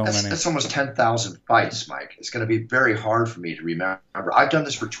 That's many. That's almost 10,000 fights, Mike. It's going to be very hard for me to remember. I've done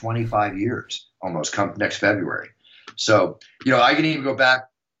this for 25 years, almost, come next February. So, I can even go back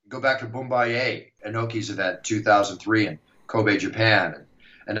to Bumbaye, Inoki's event, 2003 in Kobe, Japan,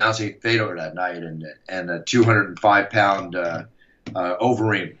 and announcing Fedor that night, and a 205-pound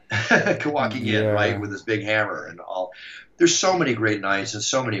Overeem walking in, right, with his big hammer and all. There's so many great nights and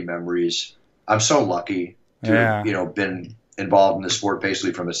so many memories. I'm so lucky to have, been involved in the sport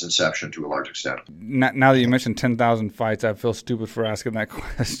basically from its inception to a large extent. Now that you mentioned 10,000 fights, I feel stupid for asking that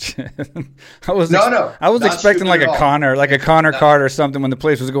question. I was expecting like a Conor card or something when the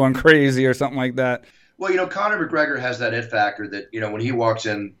place was going crazy or something like that. Well, Conor McGregor has that it factor that, when he walks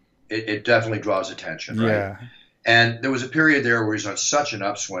in, it definitely draws attention, right? Yeah. And there was a period there where he's on such an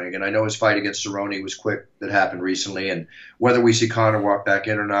upswing, and I know his fight against Cerrone was quick, that happened recently, and whether we see Conor walk back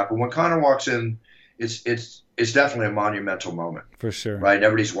in or not, but when Conor walks in, it's definitely a monumental moment. For sure. Right? And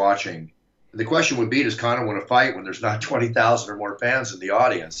everybody's watching. The question would be, does Conor win a fight when there's not 20,000 or more fans in the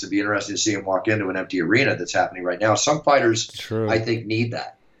audience? It'd be interesting to see him walk into an empty arena that's happening right now. Some fighters, I think, need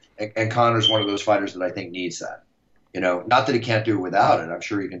that. And Conor's one of those fighters that I think needs that. Not that he can't do it without it. I'm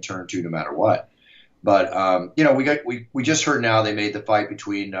sure he can turn to no matter what. But we just heard now they made the fight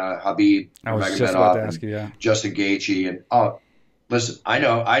between Khabib and Justin Gaethje, and listen, I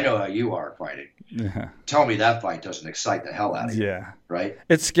know how you are fighting. Yeah. Tell me that fight doesn't excite the hell out of you. Yeah. Right?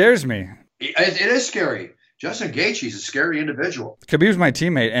 It scares me. It is scary. Justin Gaethje's a scary individual. Khabib's my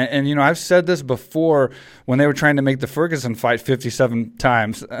teammate, and I've said this before when they were trying to make the Ferguson fight 57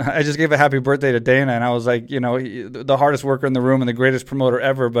 times. I just gave a happy birthday to Dana, and I was like, the hardest worker in the room and the greatest promoter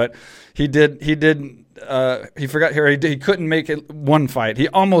ever, but he forgot here. He couldn't make it one fight. He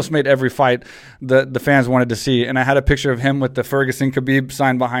almost made every fight the fans wanted to see. And I had a picture of him with the Ferguson Khabib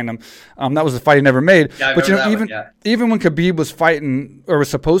sign behind him. That was the fight he never made. Yeah, but even when Khabib was fighting or was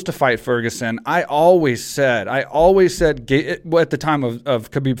supposed to fight Ferguson, I always said at the time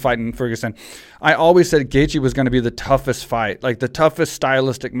of Khabib fighting Ferguson, I always said Gaethje was going to be the toughest fight, like the toughest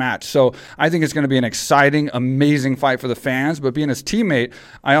stylistic match. So I think it's going to be an exciting, amazing fight for the fans. But being his teammate,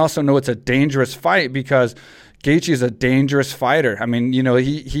 I also know it's a dangerous fight because Gaethje is a dangerous fighter. I mean,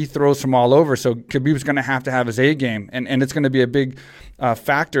 he throws from all over. So Khabib's going to have his A game, and it's going to be a big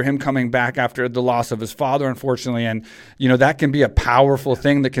factor, him coming back after the loss of his father, unfortunately. And that can be a powerful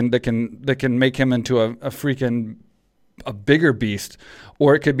thing that can make him into a bigger beast,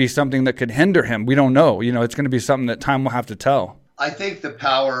 or it could be something that could hinder him. We don't know. It's going to be something that time will have to tell. I think the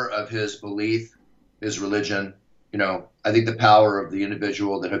power of his belief, his religion, I think the power of the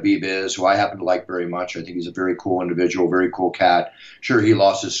individual that Khabib is, who I happen to like very much. I think he's a very cool individual, very cool cat. Sure, he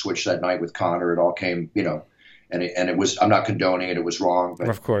lost his switch that night with Conor. It all came, and it was, I'm not condoning it. It was wrong. But,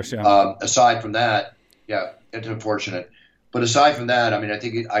 of course, yeah. Aside from that, yeah, it's unfortunate. But aside from that, I mean, I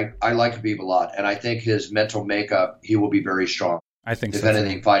think I like Khabib a lot. And I think his mental makeup, he will be very strong. I think if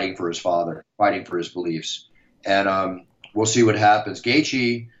anything, fighting for his father, fighting for his beliefs. And we'll see what happens.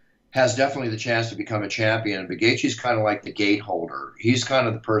 Gaethje has definitely the chance to become a champion, but Gaethje's kind of like the gate holder. He's kind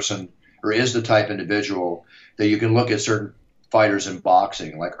of the person, or is the type individual that you can look at certain fighters in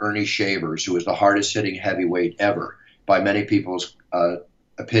boxing, like Ernie Shavers, who was the hardest hitting heavyweight ever by many people's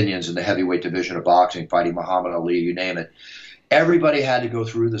opinions in the heavyweight division of boxing, fighting Muhammad Ali, you name it. Everybody had to go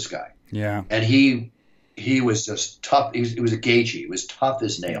through this guy. Yeah. And he was just tough. He was a Gaethje. He was tough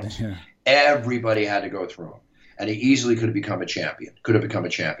as nails. Yeah. Everybody had to go through him. And he easily could have become a champion.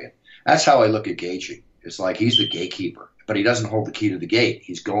 That's how I look at Gaethje. It's like he's the gatekeeper, but he doesn't hold the key to the gate.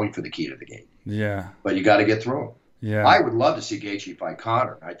 He's going for the key to the gate. Yeah. But you got to get through him. Yeah. I would love to see Gaethje fight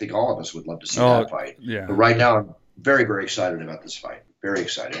Conor. I think all of us would love to see that fight. Yeah. But right now, I'm very, very excited about this fight. Very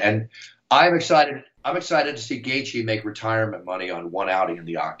excited. And I'm excited to see Gaethje make retirement money on one outing in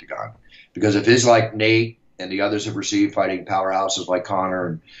the octagon. Because if he's like Nate and the others have received fighting powerhouses like Conor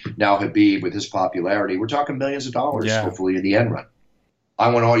and now Khabib with his popularity, we're talking millions of dollars, hopefully, in the end run. I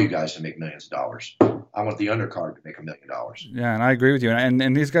want all you guys to make millions of dollars. I want the undercard to make $1 million. Yeah, and I agree with you.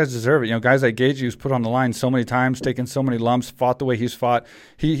 And these guys deserve it. Guys like Gaethje, who's put on the line so many times, taken so many lumps, fought the way he's fought.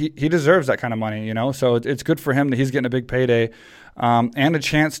 He deserves that kind of money, So it's good for him that he's getting a big payday and a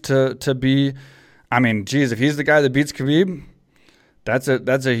chance to be. I mean, geez, if he's the guy that beats Khabib, That's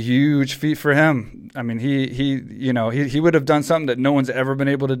a huge feat for him. I mean, he would have done something that no one's ever been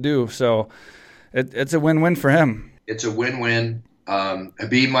able to do. So it's a win-win for him. It's a win-win.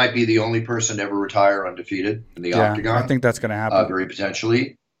 Khabib might be the only person to ever retire undefeated in the octagon. I think that's going to happen. Very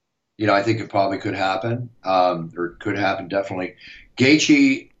potentially. I think it probably could happen, or could happen definitely.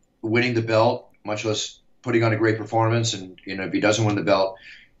 Gaethje winning the belt, much less putting on a great performance, and if he doesn't win the belt,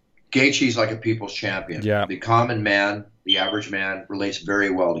 Gaethje's like a people's champion. Yeah. The common man, the average man, relates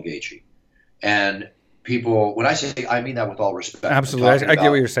very well to Gaethje. And people, when I say, I mean that with all respect. Absolutely, I get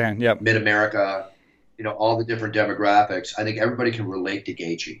what you're saying. Yep. Mid-America, all the different demographics. I think everybody can relate to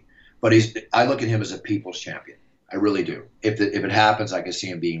Gaethje, but I look at him as a people's champion. I really do. If it happens, I can see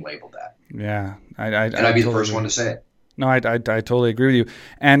him being labeled that. Yeah, I'd be the first one to say it. No, I totally agree with you.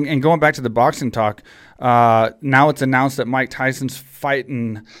 And going back to the boxing talk, now it's announced that Mike Tyson's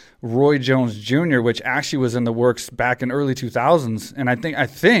fighting Roy Jones Jr., which actually was in the works back in early 2000s. And I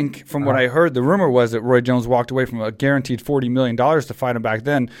think from what I heard, the rumor was that Roy Jones walked away from a guaranteed $40 million to fight him back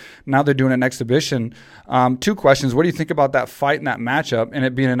then. Now they're doing an exhibition. 2 questions. What do you think about that fight and that matchup and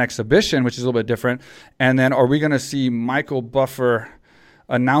it being an exhibition, which is a little bit different? And then are we going to see Michael Buffer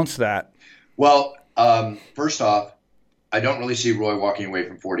announce that? Well, first off, I don't really see Roy walking away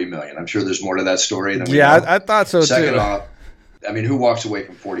from $40 million. I'm sure there's more to that story than we know. I thought so. Second too. off, I mean, who walks away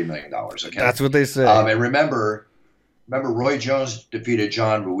from $40 million? Okay, that's what they say. And remember, Roy Jones defeated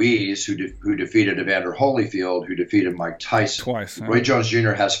John Ruiz, who defeated Evander Holyfield, who defeated Mike Tyson twice. Yeah. Roy Jones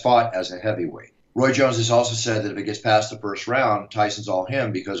Jr. has fought as a heavyweight. Roy Jones has also said that if it gets past the first round, Tyson's all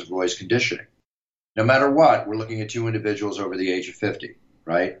him because of Roy's conditioning. No matter what, we're looking at 2 individuals over the age of 50,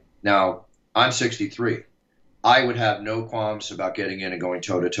 right? Now, I'm 63. I would have no qualms about getting in and going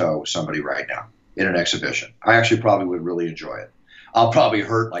toe-to-toe with somebody right now in an exhibition. I actually probably would really enjoy it. I'll probably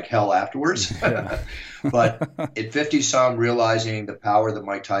hurt like hell afterwards. But at 50-some, realizing the power that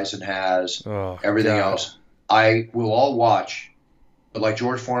Mike Tyson has, everything else, I will all watch. But like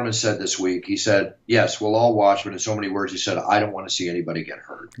George Foreman said this week, he said, yes, we'll all watch, but in so many words, he said, I don't want to see anybody get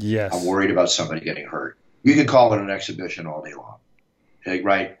hurt. Yes. I'm worried about somebody getting hurt. You can call it an exhibition all day long.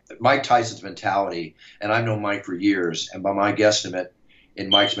 Right? Mike Tyson's mentality, and I've known Mike for years, and by my guesstimate in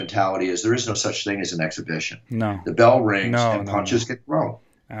Mike's mentality is there is no such thing as an exhibition. No. The bell rings and punches get thrown.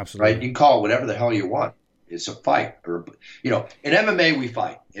 Absolutely. Right? You can call it whatever the hell you want. It's a fight. Or, in MMA we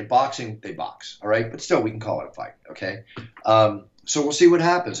fight. In boxing, they box. All right? But still, we can call it a fight. Okay? So we'll see what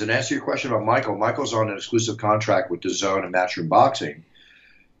happens. And answer your question about Michael, Michael's on an exclusive contract with DAZN and Matchroom Boxing.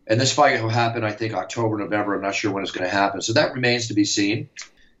 And this fight will happen, I think, October, November. I'm not sure when it's going to happen. So that remains to be seen.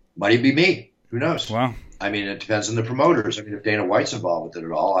 Might even be me. Who knows? Wow. I mean, it depends on the promoters. I mean, if Dana White's involved with it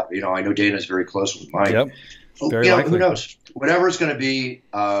at all, I know Dana's very close with Mike. Yep. Very likely. Who knows? Whatever it's going to be,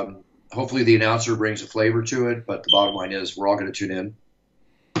 hopefully the announcer brings a flavor to it. But the bottom line is we're all going to tune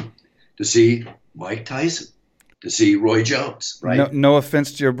in to see Mike Tyson, to see Roy Jones, right? No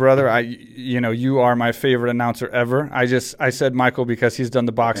offense to your brother. You are my favorite announcer ever. I said Michael because he's done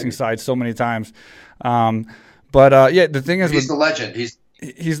the boxing side so many times. The thing is, he's the legend.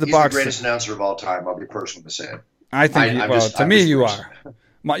 He's the the greatest announcer of all time. I'll be personal to say it. I think. You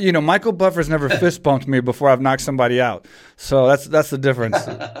are. Michael Buffer's never fist bumped me before I've knocked somebody out. So that's the difference.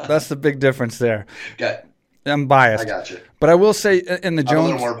 That's the big difference there. Okay. I'm biased. I got you. But I will say in the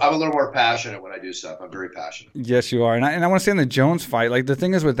Jones, I'm a little more passionate when I do stuff. I'm very passionate. Yes, you are. And I want to say in the Jones fight, like the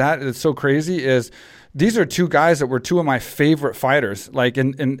thing is with that, it's so crazy is these are 2 guys that were 2 of my favorite fighters, like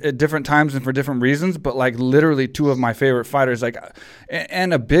in at different times and for different reasons, but like literally 2 of my favorite fighters, like,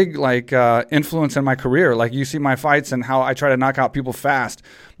 and a big influence in my career. Like you see my fights and how I try to knock out people fast.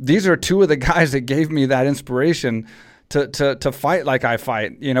 These are 2 of the guys that gave me that inspiration to fight like I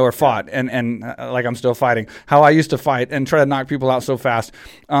fight, or fought, and like I'm still fighting, how I used to fight and try to knock people out so fast.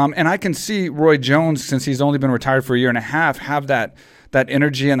 And I can see Roy Jones, since he's only been retired for a year and a half, have that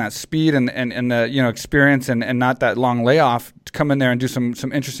energy and that speed and the experience and not that long layoff to come in there and do some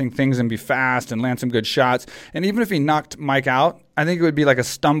interesting things and be fast and land some good shots. And even if he knocked Mike out, I think it would be like a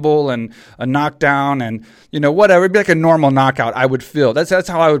stumble and a knockdown and whatever. It'd be like a normal knockout, I would feel. That's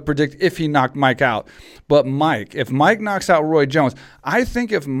how I would predict if he knocked Mike out. But if Mike knocks out Roy Jones, I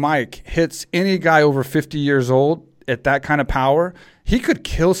think if Mike hits any guy over 50 years old at that kind of power, he could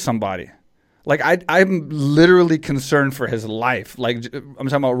kill somebody. Like I'm literally concerned for his life. Like I'm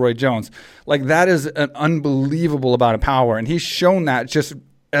talking about Roy Jones. Like that is an unbelievable amount of power, and he's shown that just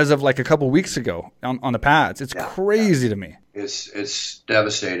as of like a couple weeks ago on the pads. It's crazy to me. It's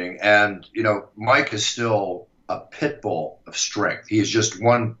devastating, and Mike is still a pit bull of strength. He is just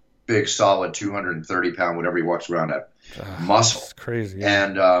one big solid 230-pound, whatever he walks around at, muscle. It's crazy. Yeah.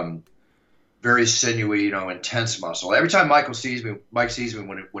 And very sinewy, intense muscle. Every time Mike sees me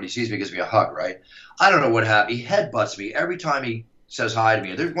when he sees me, he gives me a hug, right? I don't know what happened. He headbutts me every time he says hi to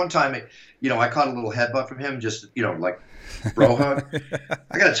me. There's one time, I caught a little headbutt from him, just, like bro hug.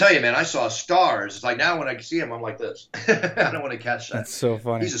 I got to tell you, man, I saw stars. It's like now when I see him, I'm like this. I don't want to catch that. That's so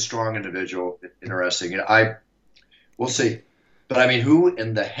funny. He's a strong individual. Interesting. We'll see. But I mean, who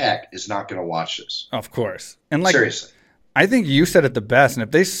in the heck is not going to watch this? Of course. And seriously. I think you said it the best. And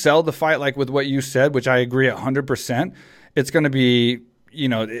if they sell the fight like with what you said, which I agree 100%, it's going to be,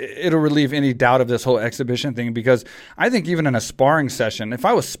 it'll relieve any doubt of this whole exhibition thing. Because I think even in a sparring session, if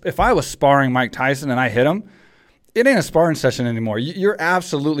I was sparring Mike Tyson and I hit him, it ain't a sparring session anymore. You're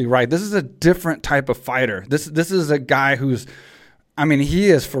absolutely right. This is a different type of fighter. This is a guy who's, he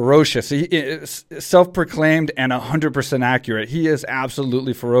is ferocious. He is self-proclaimed and 100% accurate. He is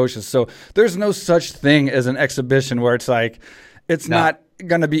absolutely ferocious. So there's no such thing as an exhibition where it's like, it's not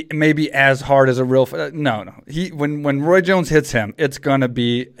going to be maybe as hard as a real fight. No. When Roy Jones hits him, it's going to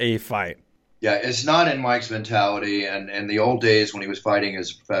be a fight. Yeah, it's not in Mike's mentality. And the old days when he was fighting as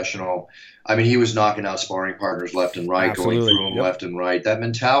a professional, he was knocking out sparring partners left and right, Absolutely. Going through them left and right. That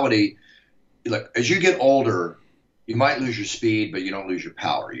mentality, look, as you get older, you might lose your speed, but you don't lose your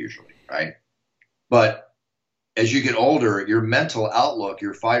power usually, right? But as you get older, your mental outlook,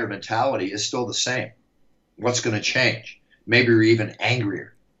 your fighter mentality is still the same. What's going to change? Maybe you're even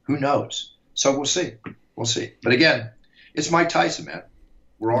angrier. Who knows? So we'll see. We'll see. But again, it's Mike Tyson, man.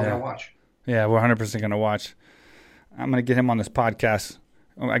 We're all going to watch. Yeah, we're 100% going to watch. I'm going to get him on this podcast.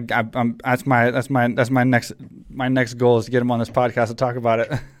 That's my next goal is to get him on this podcast to talk about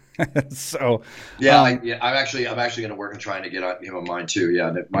it. So I'm actually going to work on trying to get him on mine too.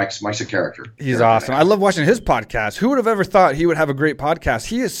 Yeah, Mike's a character. He's awesome. I love watching his podcast. Who would have ever thought he would have a great podcast?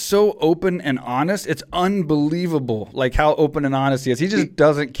 He is so open and honest. It's unbelievable, like how open and honest he is. He just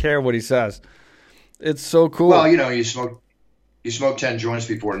doesn't care what he says. It's so cool. Well, you smoke 10 joints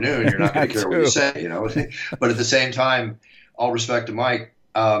before noon. You're not going to care what you say, But at the same time, all respect to Mike.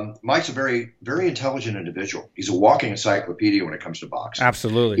 Mike's a very, very intelligent individual. He's a walking encyclopedia when it comes to boxing.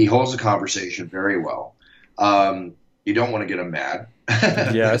 Absolutely. He holds the conversation very well. You don't want to get him mad.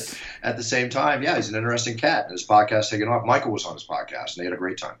 Yes. At the same time, he's an interesting cat. His podcast taking off. Michael was on his podcast, and they had a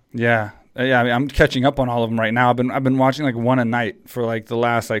great time. Yeah. I'm catching up on all of them right now. I've been watching like one a night for like the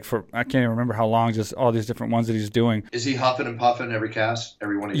last I can't even remember how long. Just all these different ones that he's doing. Is he huffing and puffing every cast?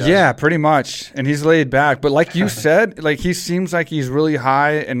 Every one he does? Yeah, pretty much. And he's laid back. But like you said, like he seems like he's really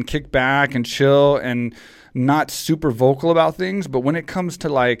high and kick back and chill and not super vocal about things. But when it comes to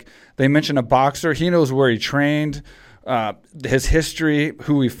like they mention a boxer, he knows where he trained. His history,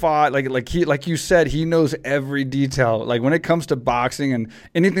 who he fought, like you said, he knows every detail. Like when it comes to boxing and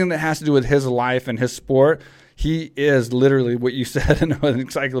anything that has to do with his life and his sport, he is literally what you said in an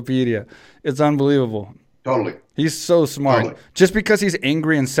encyclopedia. It's unbelievable. Totally. He's so smart. Totally. Just because he's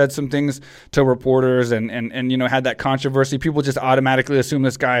angry and said some things to reporters and had that controversy, people just automatically assume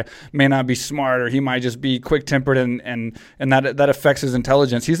this guy may not be smart or he might just be quick-tempered and that affects his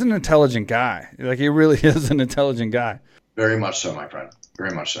intelligence. He's an intelligent guy. Like he really is an intelligent guy. Very much so, my friend.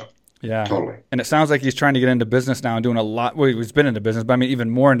 Very much so. Yeah. Totally. And it sounds like he's trying to get into business now and doing a lot. Well, he's been into business, but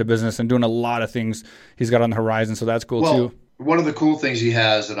even more into business and doing a lot of things he's got on the horizon. So that's cool too. One of the cool things he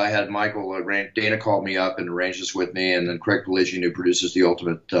has that I had Michael, Dana called me up and arranged this with me, and then Craig Piligian, who produces The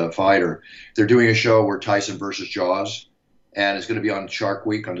Ultimate Fighter, they're doing a show where Tyson versus Jaws, and it's going to be on Shark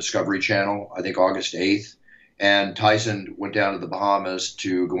Week on Discovery Channel, I think August 8th. And Tyson went down to the Bahamas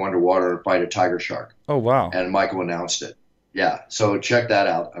to go underwater and fight a tiger shark. Oh, wow. And Michael announced it. Yeah, so check that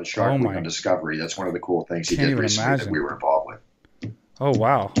out on Shark Week on Discovery. That's one of the cool things he did recently that we were involved with. Oh,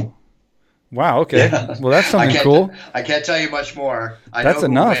 wow. Wow, okay. Yeah. Well, that's something cool. I can't tell you much more. That's know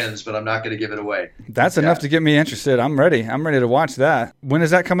enough. Who wins, but I'm not going to give it away. That's enough to get me interested. I'm ready. I'm ready to watch that. When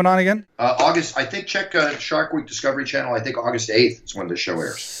is that coming on again? August. I think check Shark Week Discovery Channel. I think August 8th is when the show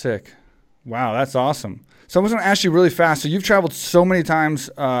airs. Sick. Wow, that's awesome. So I was going to ask you really fast. So you've traveled so many times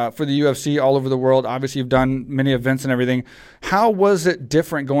for the UFC all over the world. Obviously, you've done many events and everything. How was it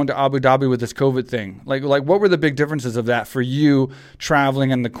different going to Abu Dhabi with this COVID thing? Like what were the big differences of that for you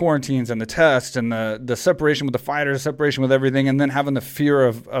traveling and the quarantines and the tests and the separation with the fighters, separation with everything, and then having the fear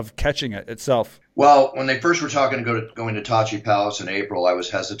of catching it itself? Well, when they first were talking going to Tachi Palace in April, I was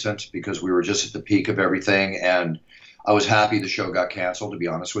hesitant because we were just at the peak of everything, and I was happy the show got canceled, to be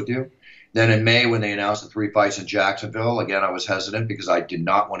honest with you. Then in May, when they announced the 3 fights in Jacksonville, again, I was hesitant because I did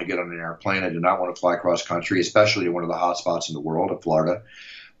not want to get on an airplane. I did not want to fly cross country, especially to one of the hot spots in the world, of Florida.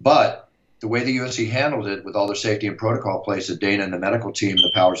 But the way the UFC handled it with all their safety and protocol place that Dana and the medical team,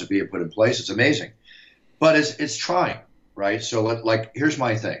 the powers that be, have put in place, it's amazing. But it's trying, right? So here's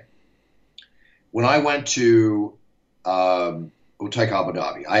my thing. when I went to we'll take Abu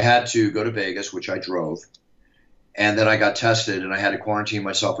Dhabi, I had to go to Vegas, which I drove, and then I got tested, and I had to quarantine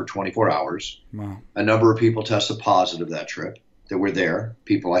myself for 24 hours. Wow. A number of people tested positive that trip that were there,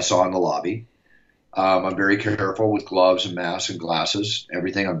 people I saw in the lobby. I'm very careful with gloves and masks and glasses,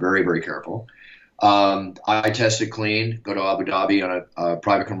 everything. I'm very, very careful. I tested clean, go to Abu Dhabi on a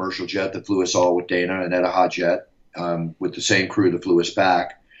private commercial jet that flew us all with Dana, an Etihad jet, with the same crew that flew us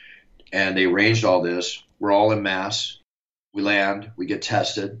back. And they arranged all this. We're all in masks. We land, we get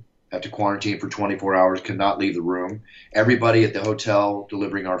tested, have to quarantine for 24 hours, cannot leave the room. Everybody at the hotel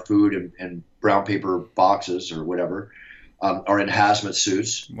delivering our food in brown paper boxes or whatever are in hazmat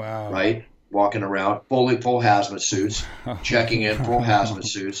suits, Wow. right? Walking around, full hazmat suits, checking in, full hazmat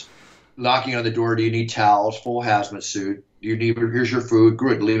suits, knocking on the door, do you need towels, full hazmat suit, here's your food,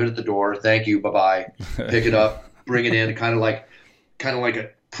 good, leave it at the door, thank you, bye-bye, pick it up, bring it in, kind of like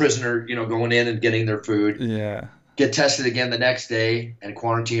a prisoner, going in and getting their food. Yeah. Get tested again the next day and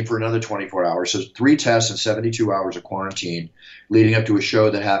quarantine for another 24 hours. So 3 tests and 72 hours of quarantine leading up to a show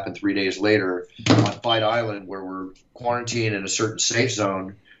that happened 3 days later on Fight Island, where we're quarantined in a certain safe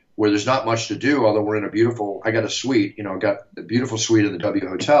zone where there's not much to do, although we're in I got a suite, got a beautiful suite in the W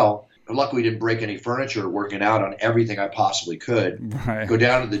Hotel. Luckily, didn't break any furniture, working out on everything I possibly could. Right. Go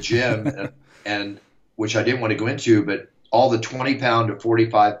down to the gym, and which I didn't want to go into, but all the 20-pound to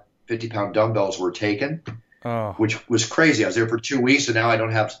 45, 50-pound dumbbells were taken. Oh. Which was crazy. I was there for 2 weeks, and now I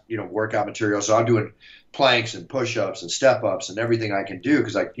don't have workout material, so I'm doing planks and push-ups and step-ups and everything I can do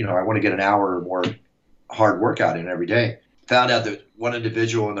because I want to get an hour or more hard workout in every day. Found out that one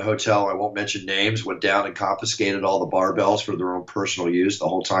individual in the hotel, I won't mention names, went down and confiscated all the barbells for their own personal use the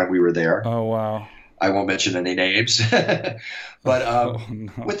whole time we were there. Oh, wow. I won't mention any names. But no.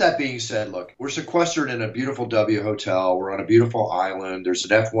 With that being said, look, we're sequestered in a beautiful W hotel. We're on a beautiful island. There's an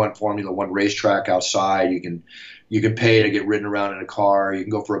F1 Formula One racetrack outside. You can pay to get ridden around in a car. You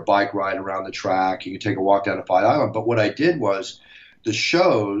can go for a bike ride around the track. You can take a walk down to Fight Island. But what I did was the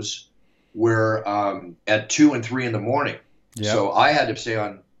shows were at 2 and 3 in the morning. Yep. So I had to stay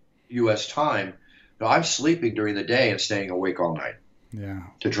on U.S. time. No, I'm sleeping during the day and staying awake all night. Yeah.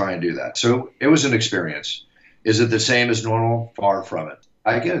 To try and do that. So it was an experience. Is it the same as normal? Far from it.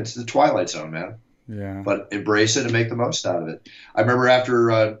 Again, it's the Twilight Zone, man. Yeah. But embrace it and make the most out of it. I remember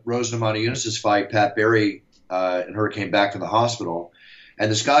after Rose Namajunas' fight, Pat Barry and her came back from the hospital, and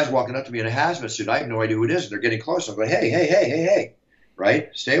this guy's walking up to me in a hazmat suit. I have no idea who it is, and they're getting close. I'm going, hey, right?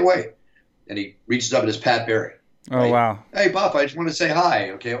 Stay away. And he reaches up and it's Pat Barry. Oh, right? wow. Hey, Buff, I just want to say hi.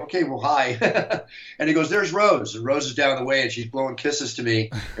 Okay, well, hi. And he goes, there's Rose. And Rose is down the way, and she's blowing kisses to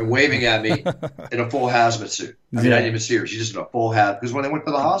me and waving at me in a full hazmat suit. I mean, I didn't even see her. She's just in a full hazmat. Because when they went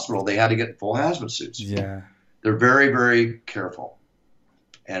to the hospital, they had to get full hazmat suits. Yeah. They're very, very careful.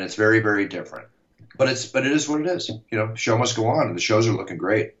 And it's very, very different. But it is what it is. Show must go on, and the shows are looking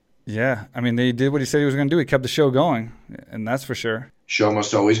great. Yeah. I mean, they did what he said he was going to do. He kept the show going, and that's for sure. Show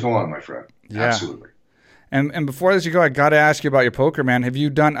must always go on, my friend. Yeah. Absolutely. And before I let you go, I got to ask you about your poker, man. Have you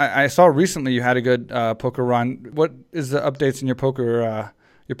done? I saw recently you had a good poker run. What is the updates in your poker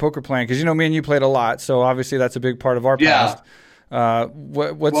playing? Because me and you played a lot, so obviously that's a big part of our past.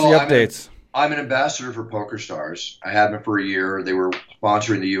 What's the updates? I'm an ambassador for PokerStars. I had been for a year. They were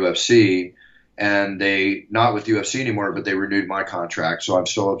sponsoring the UFC, and they not with UFC anymore, but they renewed my contract, so I'm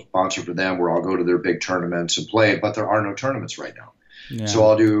still a sponsor for them. Where I'll go to their big tournaments and play, but there are no tournaments right now. Yeah. So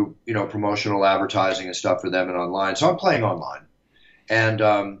I'll do, promotional advertising and stuff for them and online. So I'm playing online. And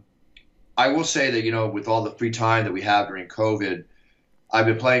I will say that, with all the free time that we have during COVID, I've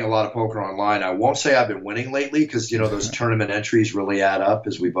been playing a lot of poker online. I won't say I've been winning lately because, those tournament entries really add up,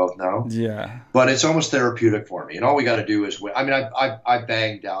 as we both know. Yeah. But it's almost therapeutic for me. And all we got to do is win. I mean, I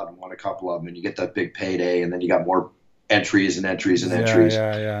banged out and won a couple of them, and you get that big payday, and then you got more entries and entries and entries.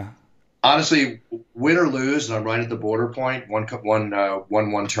 Yeah. Honestly, win or lose, and I'm right at the border point. One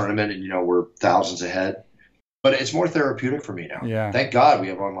tournament, and we're thousands ahead. But it's more therapeutic for me now. Yeah. Thank God we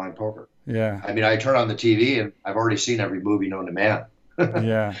have online poker. Yeah. I mean, I turn on the TV and I've already seen every movie known to man.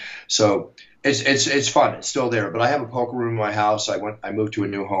 Yeah. So it's fun. It's still there. But I have a poker room in my house. I moved to a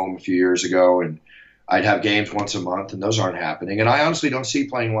new home a few years ago, and I'd have games once a month, and those aren't happening. And I honestly don't see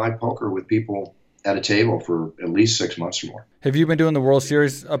playing live poker with people at a table for at least 6 months or more. Have you been doing the World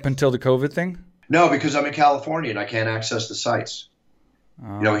Series up until the COVID thing? No, because I'm in California and I can't access the sites.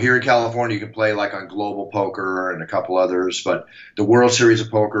 Here in California, you can play like on Global Poker and a couple others, but the World Series of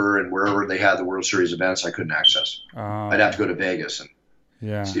Poker and wherever they had the World Series events, I couldn't access. I'd have to go to Vegas and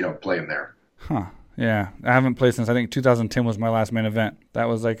play them there. Huh. Yeah. I haven't played since I think 2010 was my last main event. That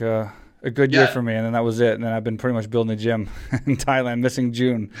was like a good year for me, and then that was it. And then I've been pretty much building a gym in Thailand, missing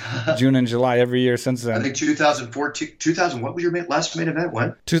June and July every year since then. I think 2014, what was your last main event?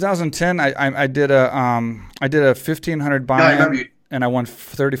 When? 2010, I did a 1,500 buy-in, and I won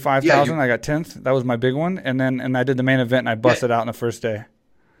 35,000. I got 10th. That was my big one, and I did the main event, and I busted out on the first day.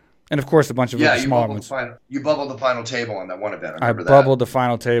 And of course, a bunch of smaller ones. You bubbled the final table on that one event. I bubbled the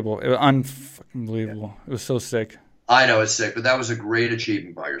final table. It was unbelievable. It was so sick. I know it's sick, but that was a great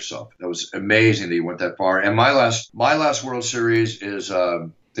achievement by yourself. That was amazing that you went that far. And my last World Series is I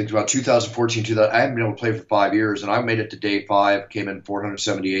think about 2014. I haven't been able to play for 5 years, and I made it to day 5. Came in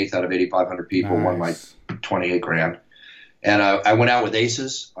 478th out of 8,500 people. Won like 28 grand. And I went out with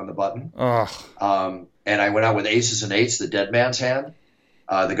aces on the button. And I went out with aces and eights, the dead man's hand.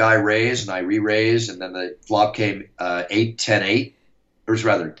 The guy raised, and I re-raised, and then the flop came 8-10-8. Or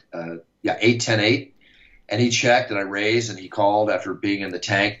rather, 8-10-8. And he checked, and I raised, and he called after being in the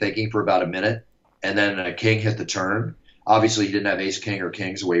tank thinking for about a minute. And then a king hit the turn. Obviously, he didn't have ace, king, or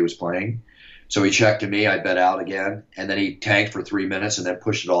kings the way he was playing. So he checked to me. I bet out again. And then he tanked for 3 minutes and then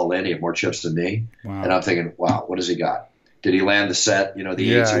pushed it all in. He had more chips than me. Wow. And I'm thinking, wow, what has he got? Did he land the set, the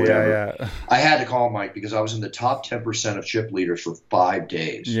eights or whatever? Yeah. I had to call Mike because I was in the top 10% of chip leaders for 5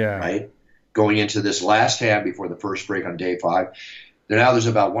 days, right? Going into this last hand before the first break on day 5. Now there's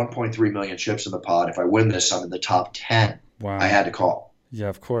about 1.3 million chips in the pot. If I win this, I'm in the top 10. Wow. I had to call. Yeah,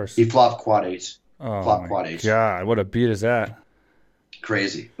 of course. He flopped quad eights. Oh, God, what a beat is that?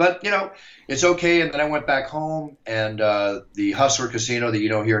 Crazy. But, it's okay. And then I went back home, and the Hustler Casino that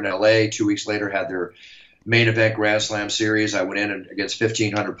here in L.A. 2 weeks later had their main event Grand Slam series. I went in against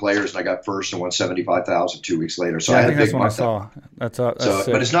 1,500 players, and I got first and won 75,000 2 weeks later. So I had a big month. That's sick.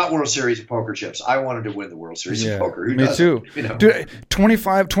 But it's not World Series of Poker chips. I wanted to win the World Series of Poker. Me too. Dude,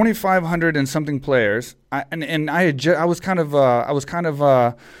 2,500 and something players. I was kind of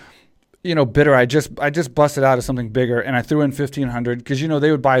bitter. I just busted out of something bigger, and I threw in 1,500 because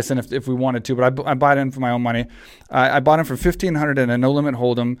they would buy us in if we wanted to, but I bought in for my own money. I bought in for 1,500 in a no limit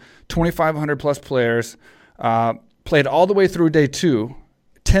hold'em, 2,500 plus players. Played all the way through day 2,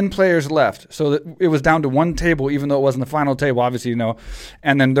 10 players left, so it was down to one table, even though it wasn't the final table, obviously,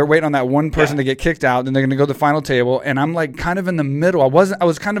 And then they're waiting on that one person to get kicked out. Then they're going to go to the final table, and I'm like kind of in the middle. I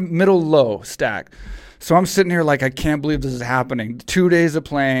was kind of middle low stack. So I'm sitting here like I can't believe this is happening. 2 days of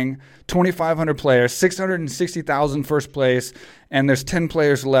playing, 2,500 players, 660,000 first place, and there's 10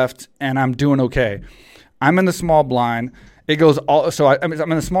 players left, and I'm doing okay. I'm in the small blind. It goes all. So I'm in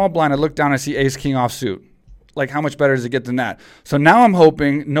the small blind. I look down. I see ace king offsuit. Like, how much better does it get than that? So now I'm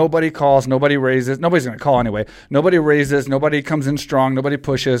hoping nobody calls, nobody raises. Nobody's going to call anyway. Nobody raises. Nobody comes in strong. Nobody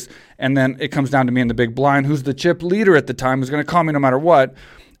pushes. And then it comes down to me in the big blind, who's the chip leader at the time, who's going to call me no matter what.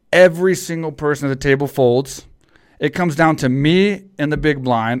 Every single person at the table folds. It comes down to me in the big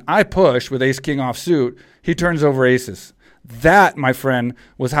blind. I push with ace king offsuit. He turns over aces. That, my friend,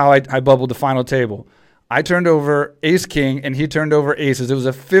 was how I bubbled the final table. I turned over ace king, and he turned over aces. It was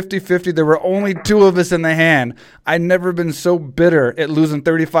a 50-50. There were only 2 of us in the hand. I'd never been so bitter at losing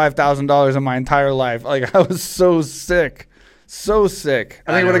 $35,000 in my entire life. Like, I was so sick. So sick.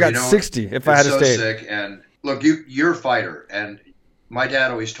 I think I would have got 60 if I had stayed. It's so sick. And look, you're a fighter. And my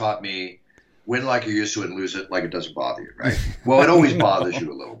dad always taught me, win like you're used to it and lose it like it doesn't bother you, right? Well, it always bothers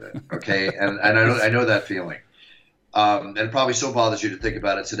you a little bit, okay? And I know that feeling. And it probably still bothers you to think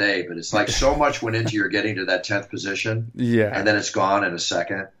about it today, but it's like so much went into your getting to that 10th position, and then it's gone in a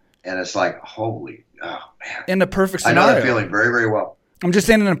second, and it's like, holy, man. In a perfect scenario. I know that feeling very, very well. I'm just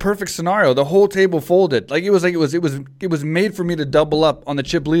saying, in a perfect scenario, the whole table folded. It was made for me to double up on the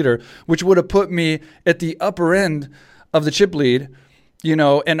chip leader, which would have put me at the upper end of the chip lead,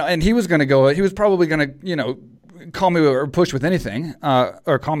 and he was going to go. He was probably going to, call me or push with anything,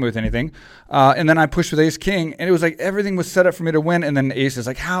 or call me with anything. And then I pushed with ace king, and it was like everything was set up for me to win. And then ace is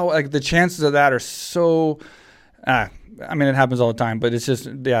like, the chances of that are so, it happens all the time, but it's just,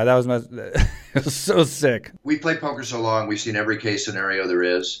 that was it was so sick. We play poker so long, we've seen every case scenario there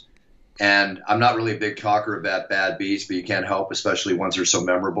is. And I'm not really a big talker about bad beats, but you can't help, especially ones that are so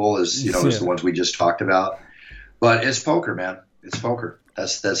memorable as, as the ones we just talked about. But it's poker, man. It's poker.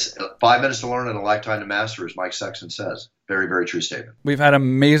 That's 5 minutes to learn and a lifetime to master, as Mike Sexton says. Very, very true statement. We've had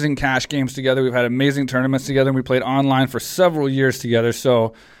amazing cash games together. We've had amazing tournaments together. And we played online for several years together.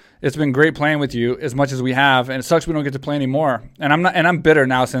 So it's been great playing with you as much as we have. And it sucks we don't get to play anymore. And I'm bitter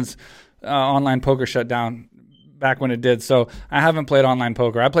now since online poker shut down back when it did. So I haven't played online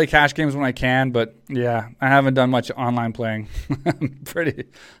poker. I play cash games when I can, but I haven't done much online playing.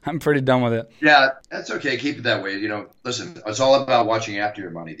 I'm pretty done with it. Yeah, that's okay. Keep it that way. Listen, it's all about watching after your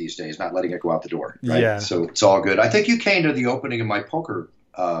money these days, not letting it go out the door. Right? Yeah. So it's all good. I think you came to the opening of my poker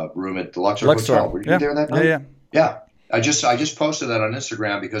room at the Luxor Hotel. Were you there that night? Yeah. I just posted that on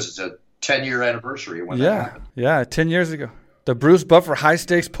Instagram because it's a 10-year anniversary of when that happened. Yeah, 10 years ago. The Bruce Buffer High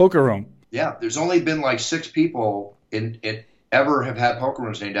Stakes Poker Room. Yeah, there's only been like 6 people in ever have had poker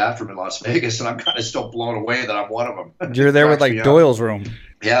rooms named after them in Las Vegas, and I'm kind of still blown away that I'm one of them. You're there with like Doyle's room.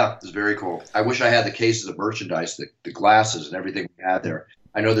 Yeah, it's very cool. I wish I had the cases of merchandise, the glasses and everything we had there.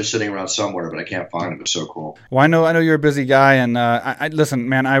 I know they're sitting around somewhere, but I can't find them. It's so cool. Well, I know you're a busy guy, and I listen,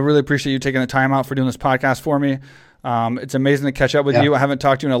 man, I really appreciate you taking the time out for doing this podcast for me. It's amazing to catch up with you. I haven't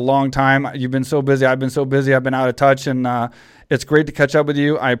talked to you in a long time. You've been so busy. I've been so busy. I've been out of touch, and it's great to catch up with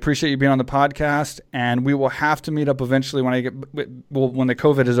you. I appreciate you being on the podcast, and we will have to meet up eventually when when the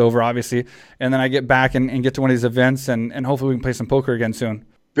COVID is over, obviously, and then I get back and get to one of these events, and hopefully we can play some poker again soon.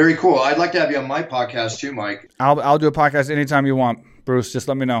 Very cool. I'd like to have you on my podcast too, Mike. I'll do a podcast anytime you want, Bruce. Just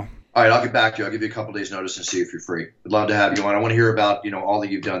let me know. All right, I'll get back to you. I'll give you a couple days notice and see if you're free. I'd love to have you on. I want to hear about, all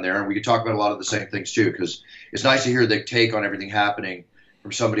that you've done there. And we can talk about a lot of the same things too, because it's nice to hear the take on everything happening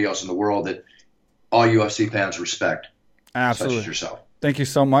from somebody else in the world that all UFC fans respect. Absolutely. Such as yourself. Thank you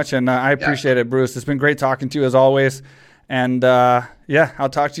so much. And I appreciate it, Bruce. It's been great talking to you as always. And I'll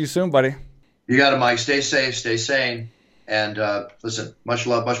talk to you soon, buddy. You got it, Mike. Stay safe, stay sane. And listen, much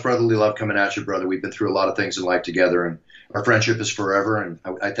love, much brotherly love coming at you, brother. We've been through a lot of things in life together, and our friendship is forever. And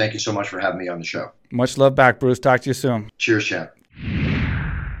I thank you so much for having me on the show. Much love back, Bruce. Talk to you soon. Cheers, champ.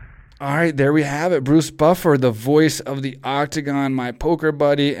 All right, there we have it. Bruce Buffer, the voice of the Octagon, my poker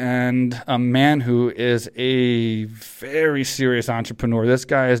buddy, and a man who is a very serious entrepreneur. This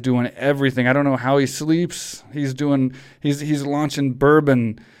guy is doing everything. I don't know how he sleeps. He's launching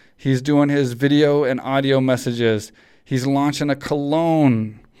bourbon. He's doing his video and audio messages. He's launching a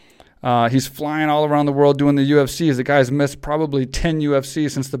cologne. He's flying all around the world doing the UFCs. The guy's missed probably 10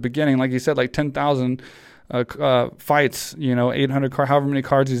 UFCs since the beginning. Like he said, like 10,000 fights, 800 however many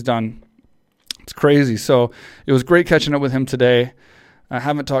cards he's done. It's crazy. So it was great catching up with him today. I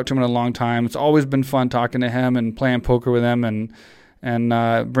haven't talked to him in a long time. It's always been fun talking to him and playing poker with him, and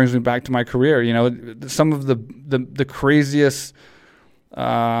brings me back to my career. Some of the craziest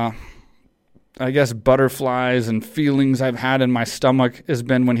butterflies and feelings I've had in my stomach has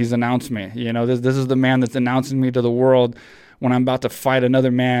been when he's announced me. This is the man that's announcing me to the world when I'm about to fight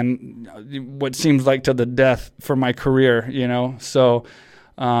another man, what seems like to the death for my career, So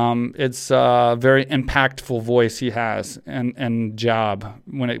it's a very impactful voice he has and job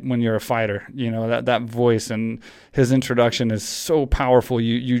when you're a fighter. That voice and his introduction is so powerful.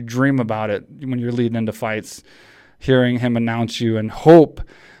 You dream about it when you're leading into fights, hearing him announce you and hope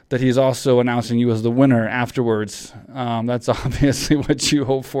that he's also announcing you as the winner afterwards. That's obviously what you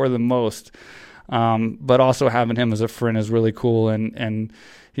hope for the most. But also having him as a friend is really cool, and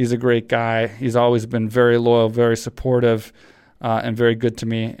he's a great guy. He's always been very loyal, very supportive, and very good to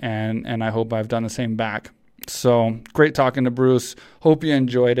me, and I hope I've done the same back. So great talking to Bruce. Hope you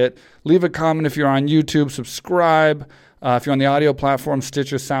enjoyed it. Leave a comment if you're on YouTube. Subscribe. If you're on the audio platform,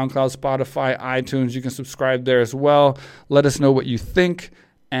 Stitcher, SoundCloud, Spotify, iTunes, you can subscribe there as well. Let us know what you think,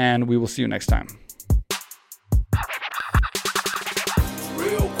 and we will see you next time.